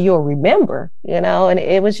hopefully you'll remember, and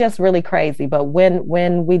it was just really crazy. But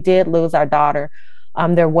when we did lose our daughter,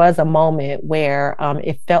 there was a moment where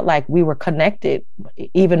it felt like we were connected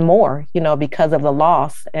even more, because of the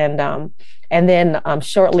loss. And then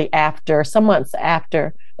shortly after, some months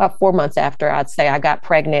after, about 4 months after, I'd say, I got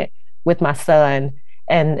pregnant with my son.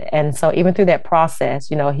 And so even through that process,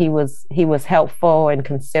 he was helpful and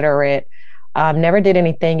considerate. Never did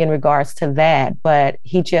anything in regards to that, but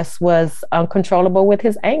he just was uncontrollable with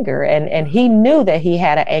his anger, and he knew that he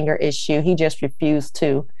had an anger issue. He just refused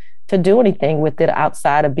to do anything with it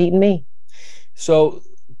outside of beating me. So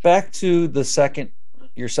back to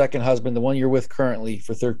your second husband, the one you're with currently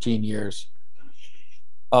for 13 years.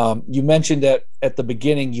 You mentioned that at the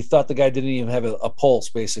beginning, you thought the guy didn't even have a pulse,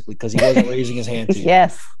 basically, because he wasn't raising his hand to you.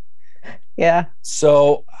 Yes. Yeah.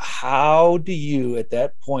 So how do you, at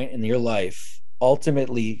that point in your life,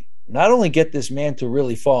 ultimately not only get this man to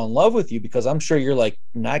really fall in love with you, because I'm sure you're like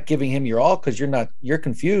not giving him your all because you're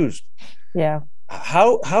confused. Yeah.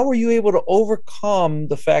 How were you able to overcome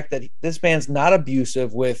the fact that this man's not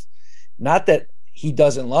abusive, with not that he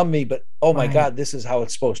doesn't love me, but, oh my God, this is how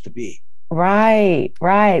it's supposed to be? Right.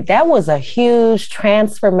 That was a huge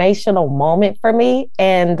transformational moment for me.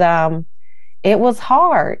 And it was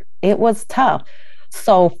hard. It was tough.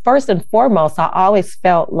 So first and foremost, I always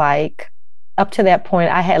felt like up to that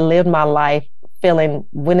point, I had lived my life feeling,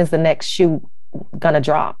 when is the next shoe going to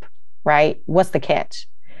drop? Right? What's the catch?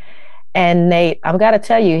 And Nate, I've got to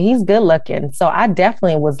tell you, he's good looking. So I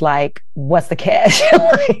definitely was like, what's the catch?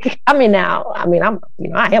 I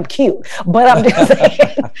am cute, but I'm just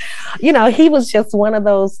saying, he was just one of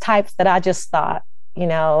those types that I just thought,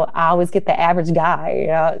 I always get the average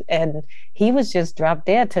guy, and he was just drop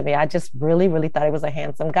dead to me. I just really, really thought he was a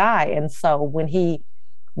handsome guy. And so when he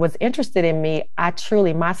was interested in me,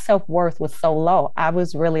 my self-worth was so low. I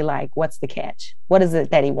was really like, what's the catch? What is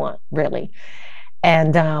it that he wants, really?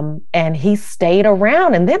 And he stayed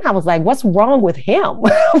around. And then I was like, what's wrong with him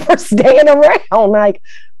for staying around? Like,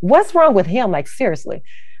 what's wrong with him? Like, seriously.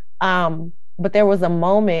 But there was a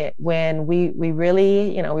moment when we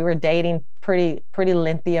really, we were dating pretty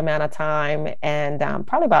lengthy amount of time. And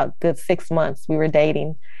probably about good 6 months we were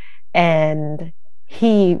dating. And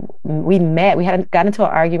we met, we had got into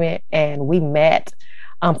an argument, and we met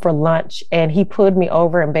for lunch. And he pulled me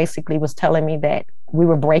over and basically was telling me that we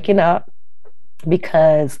were breaking up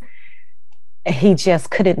because he just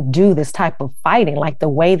couldn't do this type of fighting. Like, the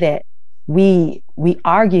way that we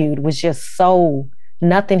argued was just so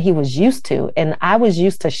nothing he was used to. And I was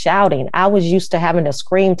used to shouting. I was used to having to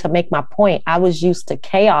scream to make my point. I was used to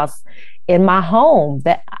chaos in my home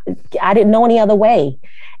that I didn't know any other way.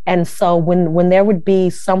 And so when there would be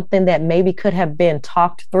something that maybe could have been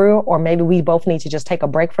talked through, or maybe we both need to just take a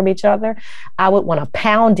break from each other, I would want to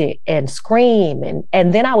pound it and scream.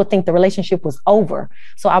 And then I would think the relationship was over.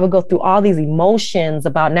 So I would go through all these emotions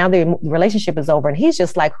about now the relationship is over. And he's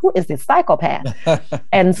just like, who is this psychopath?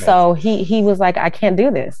 And so he was like, I can't do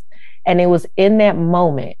this. And it was in that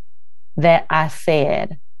moment that I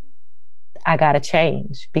said, I got to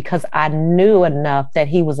change, because I knew enough that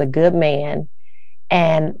he was a good man.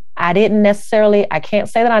 And I can't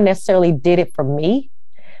say that I necessarily did it for me,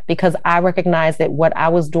 because I recognized that what I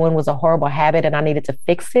was doing was a horrible habit and I needed to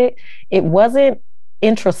fix it. It wasn't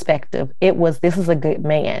introspective. It was, this is a good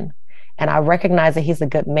man. And I recognize that he's a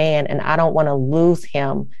good man, and I don't want to lose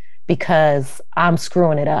him because I'm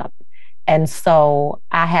screwing it up. And so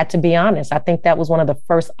I had to be honest. I think that was one of the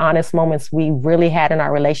first honest moments we really had in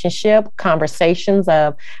our relationship, conversations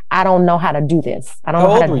of, I don't know how to do this. I don't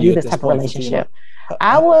know how to do this type of relationship.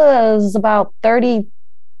 I was about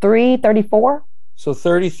 33, 34. So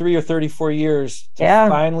 33 or 34 years to Yeah.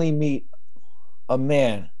 finally meet a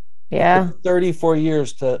man. It took Yeah. 34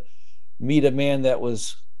 years to meet a man that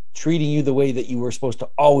was treating you the way that you were supposed to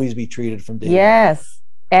always be treated from day one. Yes.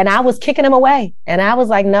 And I was kicking him away. And I was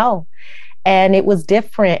like, no. And it was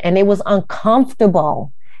different and it was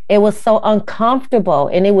uncomfortable. It was so uncomfortable.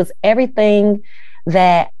 And it was everything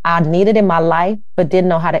that I needed in my life, but didn't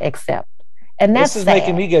know how to accept. And This that's is making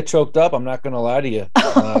sad. me get choked up. I'm not going to lie to you.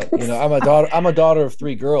 I'm a daughter. I'm a daughter of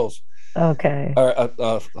three girls, Okay. or a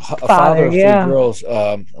father Father. of three Yeah. girls.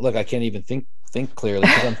 Look, I can't even think clearly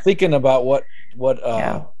because I'm thinking about what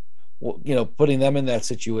Yeah. putting them in that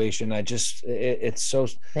situation. It's so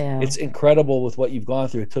Yeah. it's incredible with what you've gone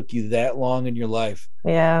through. It took you that long in your life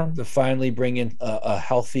Yeah. to finally bring in a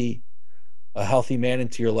healthy man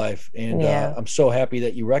into your life, and Yeah. I'm so happy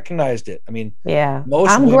that you recognized it. I mean, Yeah. most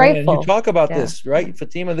I'm women, and you grateful. talk about Yeah. this, right,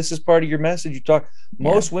 Fatima? This is part of your message. You talk.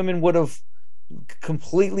 Yeah. Most women would have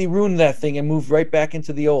completely ruined that thing and moved right back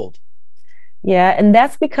into the old. Yeah. And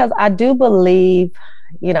that's because I do believe,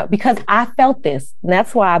 because I felt this. And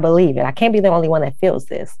that's why I believe it. I can't be the only one that feels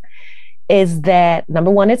this. Is that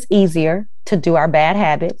number one, it's easier to do our bad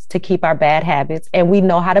habits, to keep our bad habits, and we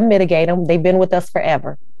know how to mitigate them. They've been with us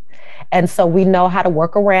forever. And so we know how to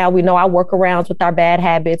work around. We know our workarounds with our bad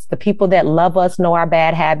habits. The people that love us know our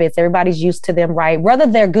bad habits. Everybody's used to them, right? Whether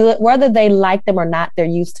they're good, whether they like them or not, they're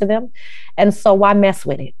used to them. And so why mess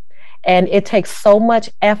with it? And it takes so much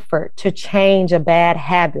effort to change a bad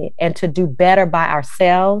habit and to do better by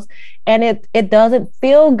ourselves. And it doesn't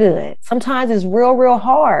feel good. Sometimes it's real, real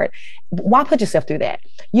hard. Why put yourself through that?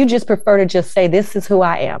 You just prefer to just say, this is who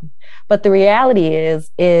I am. But the reality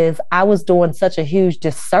is I was doing such a huge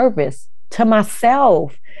disservice to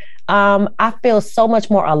myself. I feel so much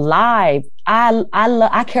more alive.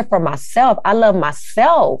 I care for myself. I love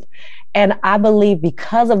myself. And I believe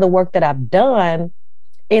because of the work that I've done,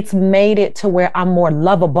 it's made it to where I'm more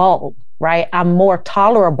lovable, right? I'm more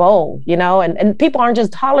tolerable, and people aren't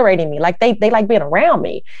just tolerating me, like they like being around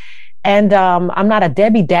me. And I'm not a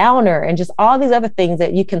Debbie Downer and just all these other things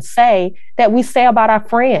that you can say that we say about our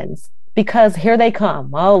friends because here they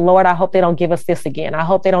come. Oh, Lord, I hope they don't give us this again. I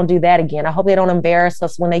hope they don't do that again. I hope they don't embarrass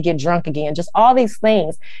us when they get drunk again. Just all these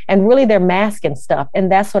things. And really, they're masking stuff.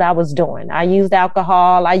 And that's what I was doing. I used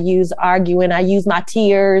alcohol. I used arguing. I used my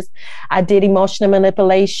tears. I did emotional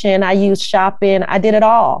manipulation. I used shopping. I did it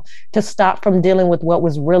all to stop from dealing with what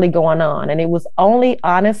was really going on. And it was only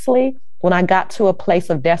honestly when I got to a place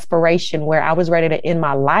of desperation where I was ready to end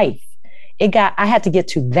my life, I had to get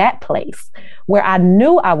to that place where I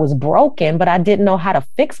knew I was broken, but I didn't know how to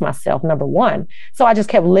fix myself, number one. So I just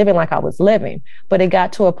kept living like I was living. But it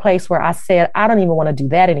got to a place where I said, I don't even want to do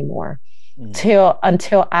that anymore. Mm.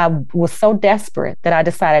 Until I was so desperate that I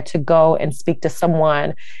decided to go and speak to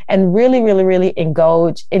someone and really, really, really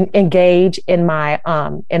engage in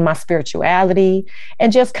my spirituality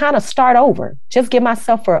and just kind of start over. Just give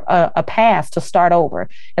myself a pass to start over.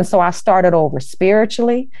 And so I started over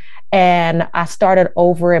spiritually. And I started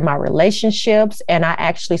over in my relationships, and I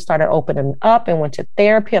actually started opening up and went to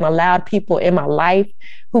therapy and allowed people in my life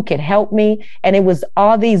who could help me. And it was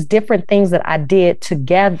all these different things that I did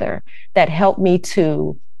together that helped me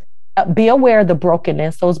to be aware of the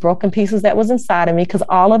brokenness, those broken pieces that was inside of me, because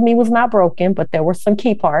all of me was not broken, but there were some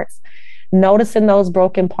key parts, noticing those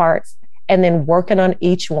broken parts and then working on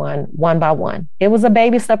each one by one. It was a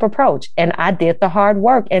baby step approach, and I did the hard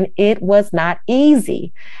work, and it was not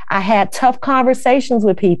easy. I had tough conversations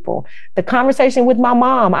with people. The conversation with my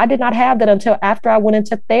mom, I did not have that until after I went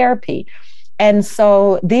into therapy. And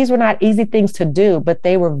so these were not easy things to do, but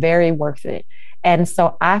they were very worth it. And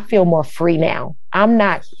so I feel more free now. I'm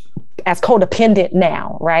not as codependent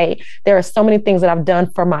now, right? There are so many things that I've done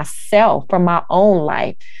for myself, for my own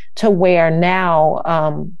life, to where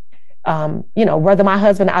now, whether my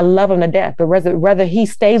husband, I love him to death, but whether he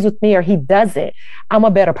stays with me or he doesn't, I'm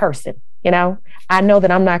a better person. I know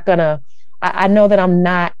that I'm not gonna. I know that I'm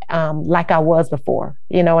not like I was before.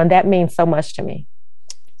 And that means so much to me.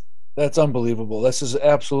 That's unbelievable. This is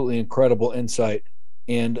absolutely incredible insight.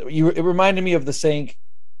 And it reminded me of the saying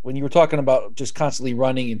when you were talking about just constantly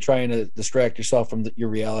running and trying to distract yourself from your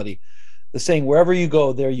reality. The saying, wherever you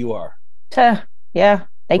go, there you are. Yeah,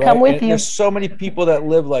 they come Right. with And you. there's so many people that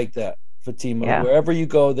live like that, Fatima. Yeah, Wherever you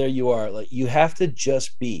go, there you are. Like you have to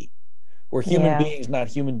just be. We're human yeah, beings, not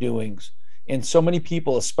human doings. And so many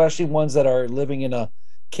people, especially ones that are living in a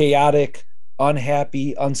chaotic,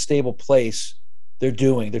 unhappy, unstable place, they're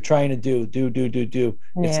trying to do.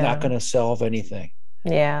 It's not yeah, going to solve anything.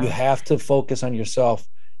 You yeah, have to focus on yourself.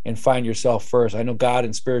 and find yourself first. I know God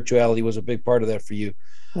and spirituality was a big part of that for you.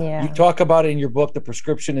 You Yeah. talk about it in your book, The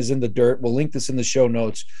Prescription is in the Dirt. We'll link this in the show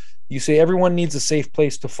notes. You say everyone needs a safe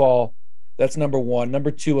place to fall. That's number one.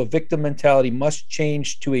 Number two, a victim mentality must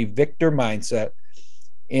change to a victor mindset.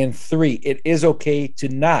 And three, it is okay to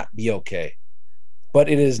not be okay, but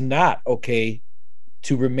it is not okay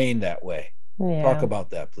to remain that way. Talk Yeah.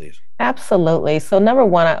 about that, please. Absolutely. So, number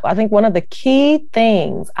one, I think one of the key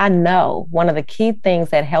things, one of the key things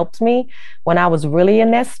that helped me when I was really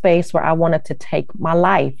in that space where I wanted to take my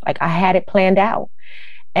life, like I had it planned out.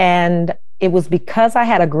 And it was because I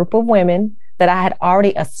had a group of women that I had already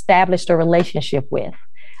established a relationship with.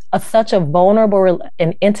 Such a vulnerable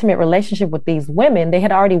and intimate relationship with these women. They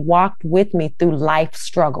had already walked with me through life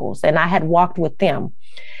struggles, and I had walked with them.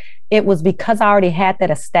 It was because I already had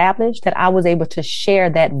that established that I was able to share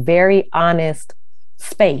that very honest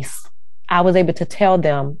space. I was able to tell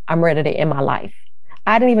them I'm ready to end my life.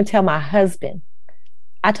 I didn't even tell my husband.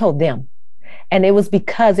 I told them. And it was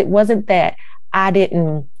because it wasn't that I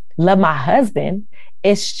didn't love my husband.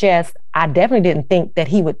 It's just I definitely didn't think that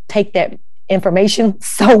he would take that information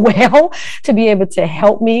so well to be able to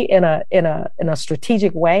help me in a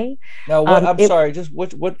strategic way. Now, what I'm It sorry, just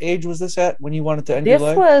what age was this at when you wanted to end your this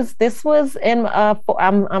life? was this was in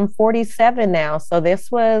I'm 47 now, so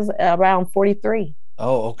this was around 43.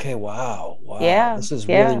 Oh, okay. Wow. Wow. Yeah, This is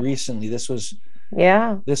really yeah, recently.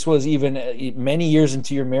 yeah. This was even many years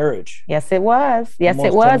into your marriage. Yes, it was. Yes, it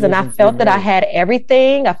Almost 10 was. And years I into your felt that I marriage. had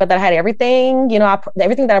everything. I felt that I had everything,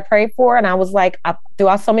 everything that I prayed for. And I was like,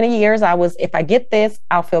 throughout so many years, if I get this,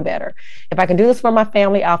 I'll feel better. If I can do this for my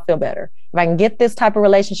family, I'll feel better. If I can get this type of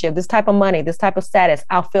relationship, this type of money, this type of status,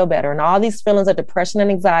 I'll feel better. And all these feelings of depression and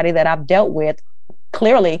anxiety that I've dealt with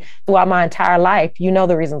clearly throughout my entire life,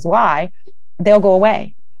 the reasons why, they'll go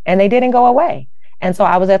away. And they didn't go away. And so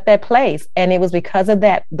I was at that place. And it was because of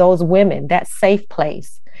that, those women, that safe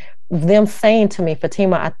place, them saying to me,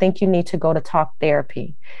 Fatima, I think you need to go to talk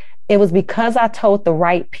therapy. It was because I told the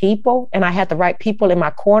right people and I had the right people in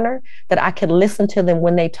my corner that I could listen to them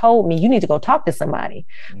when they told me, you need to go talk to somebody,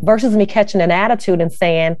 versus me catching an attitude and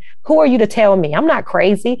saying, who are you to tell me? I'm not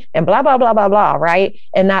crazy and blah, blah, blah, blah, blah, right?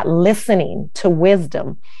 And not listening to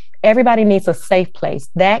wisdom. Everybody needs a safe place.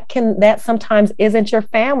 That sometimes isn't your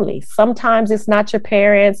family. Sometimes it's not your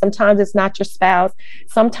parents. Sometimes it's not your spouse.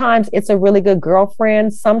 Sometimes it's a really good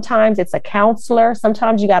girlfriend. Sometimes it's a counselor.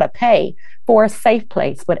 Sometimes you got to pay for a safe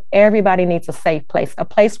place, but everybody needs a safe place, a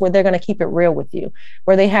place where they're going to keep it real with you,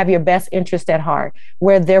 where they have your best interest at heart,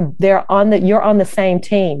 where you're on the same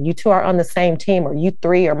team. You two are on the same team, or you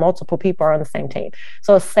three or multiple people are on the same team.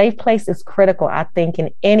 So a safe place is critical, I think, in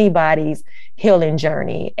anybody's healing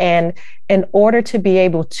journey. And in order to be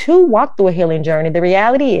able to walk through a healing journey, the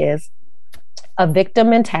reality is a victim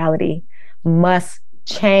mentality must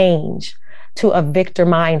change to a victor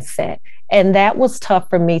mindset. And that was tough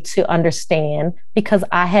for me to understand because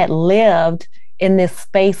I had lived in this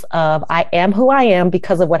space of I am who I am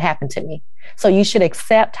because of what happened to me. So you should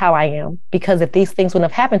accept how I am, because if these things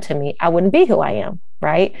wouldn't have happened to me, I wouldn't be who I am.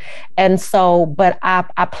 Right. And so, but I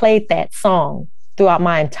played that song throughout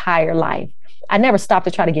my entire life. I never stopped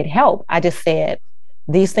to try to get help. I just said,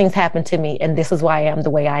 these things happened to me and this is why I am the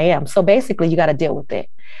way I am. So basically, you got to deal with it.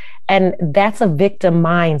 And that's a victim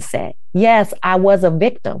mindset. Yes, I was a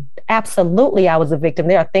victim. Absolutely, I was a victim.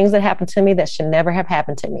 There are things that happened to me that should never have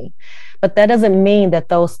happened to me. But that doesn't mean that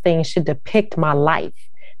those things should depict my life.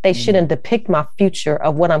 They shouldn't depict my future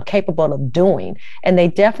of what I'm capable of doing. And they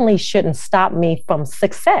definitely shouldn't stop me from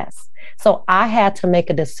success. So I had to make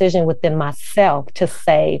a decision within myself to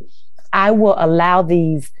say, I will allow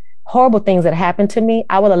these horrible things that happen to me,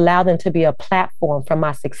 I will allow them to be a platform for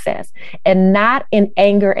my success, and not in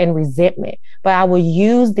anger and resentment, but I will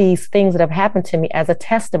use these things that have happened to me as a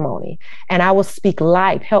testimony, and I will speak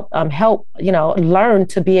life, help, learn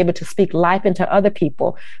to be able to speak life into other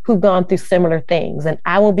people who've gone through similar things, and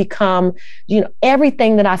I will become,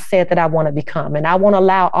 everything that I said that I want to become, and I won't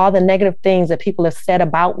allow all the negative things that people have said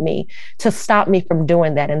about me to stop me from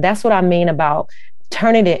doing that, and that's what I mean about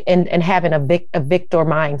turning it and having a victor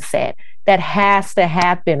mindset. That has to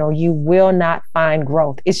happen or you will not find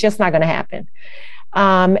growth. It's just not going to happen.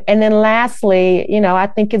 And then lastly, I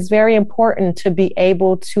think it's very important to be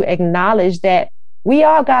able to acknowledge that we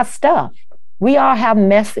all got stuff. We all have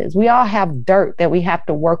messes. We all have dirt that we have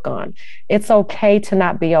to work on. It's okay to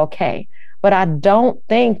not be okay. But I don't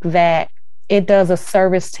think that it does a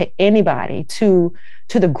service to anybody, to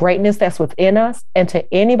the greatness that's within us and to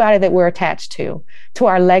anybody that we're attached to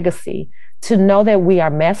our legacy, to know that we are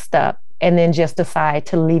messed up and then just decide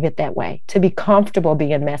to leave it that way, to be comfortable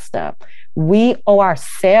being messed up. We owe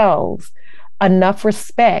ourselves enough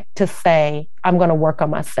respect to say, I'm going to work on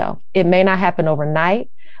myself. It may not happen overnight,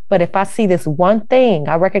 but if I see this one thing,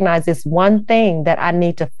 I recognize this one thing that I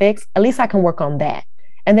need to fix, at least I can work on that.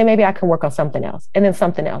 And then maybe I can work on something else and then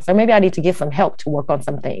something else. Or maybe I need to get some help to work on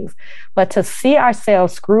some things. But to see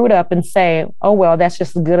ourselves screwed up and say, oh, well, that's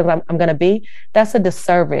just as good as I'm going to be, that's a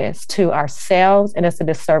disservice to ourselves and it's a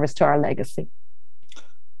disservice to our legacy.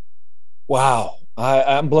 Wow.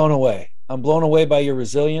 I'm blown away. I'm blown away by your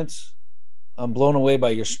resilience. I'm blown away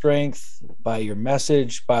by your strength, by your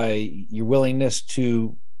message, by your willingness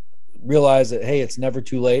to realize that, hey, it's never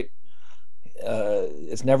too late.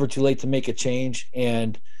 It's never too late to make a change.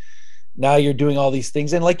 And now you're doing all these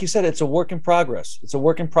things. And like you said, it's a work in progress. It's a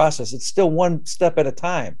work in process. It's still one step at a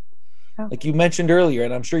time. Oh. Like you mentioned earlier,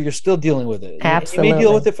 and I'm sure you're still dealing with it. Absolutely. You may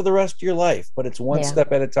deal with it for the rest of your life, but it's one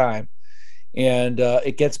step at a time. And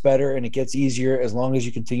it gets better and it gets easier as long as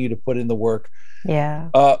you continue to put in the work. Yeah.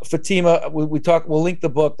 Fatima, we'll link the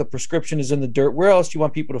book. The Prescription is in the Dirt. Where else do you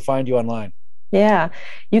want people to find you online? Yeah,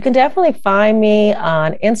 you can definitely find me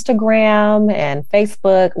on Instagram and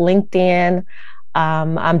Facebook, LinkedIn.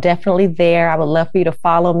 I'm definitely there. I would love for you to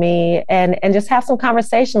follow me and just have some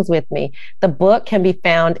conversations with me. The book can be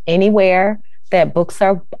found anywhere that books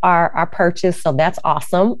are purchased. So that's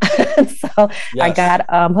awesome. So yes. I got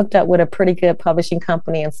hooked up with a pretty good publishing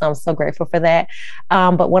company. And so I'm so grateful for that.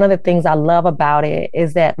 But one of the things I love about it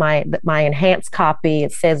is that my enhanced copy,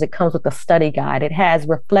 it says it comes with a study guide. It has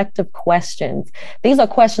reflective questions. These are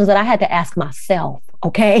questions that I had to ask myself.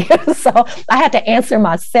 Okay. So I had to answer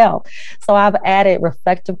myself. So I've added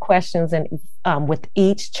reflective questions and with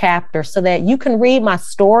each chapter so that you can read my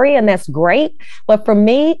story, and that's great. But for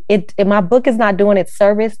me, my book is not doing its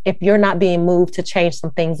service if you're not being moved to change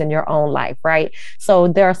some things in your own life, right? So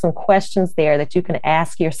there are some questions there that you can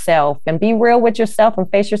ask yourself and be real with yourself and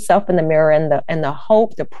face yourself in the mirror. And the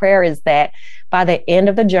hope, the prayer is that by the end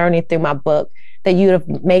of the journey through my book, that you'd have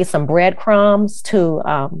made some breadcrumbs to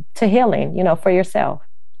healing, for yourself.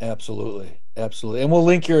 Absolutely. Absolutely. And we'll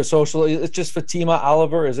link your social. It's just Fatima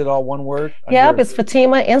Oliver. Is it all one word? Yep. It's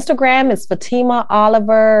Fatima. Instagram is Fatima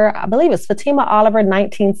Oliver. I believe it's Fatima Oliver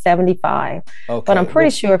 1975. Okay. But I'm pretty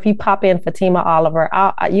sure if you pop in Fatima Oliver,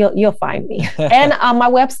 you'll find me. And on my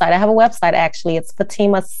website, I have a website actually. It's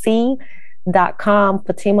FatimaC.com,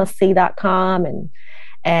 FatimaC.com.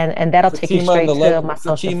 And that'll take you straight to my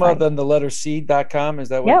social Fatima, site. Then the letter C.com. Is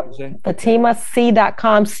that what you're saying?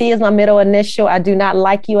 FatimaC.com. C is my middle initial. I do not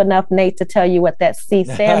like you enough, Nate, to tell you what that C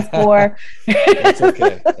stands for. That's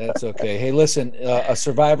okay. That's okay. Hey, listen, a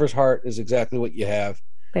survivor's heart is exactly what you have.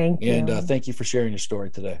 Thank you. And thank you for sharing your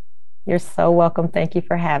story today. You're so welcome. Thank you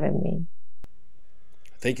for having me.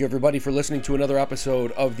 Thank you, everybody, for listening to another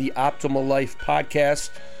episode of the Optimal Life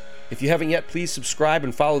Podcast. If you haven't yet, please subscribe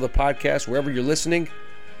and follow the podcast wherever you're listening.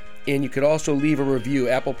 And you could also leave a review.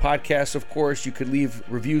 Apple Podcasts, of course. You could leave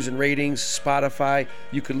reviews and ratings. Spotify,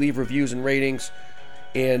 you could leave reviews and ratings.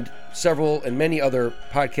 And several and many other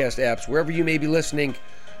podcast apps. Wherever you may be listening,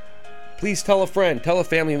 please tell a friend, tell a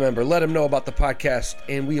family member, let them know about the podcast,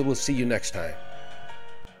 and we will see you next time.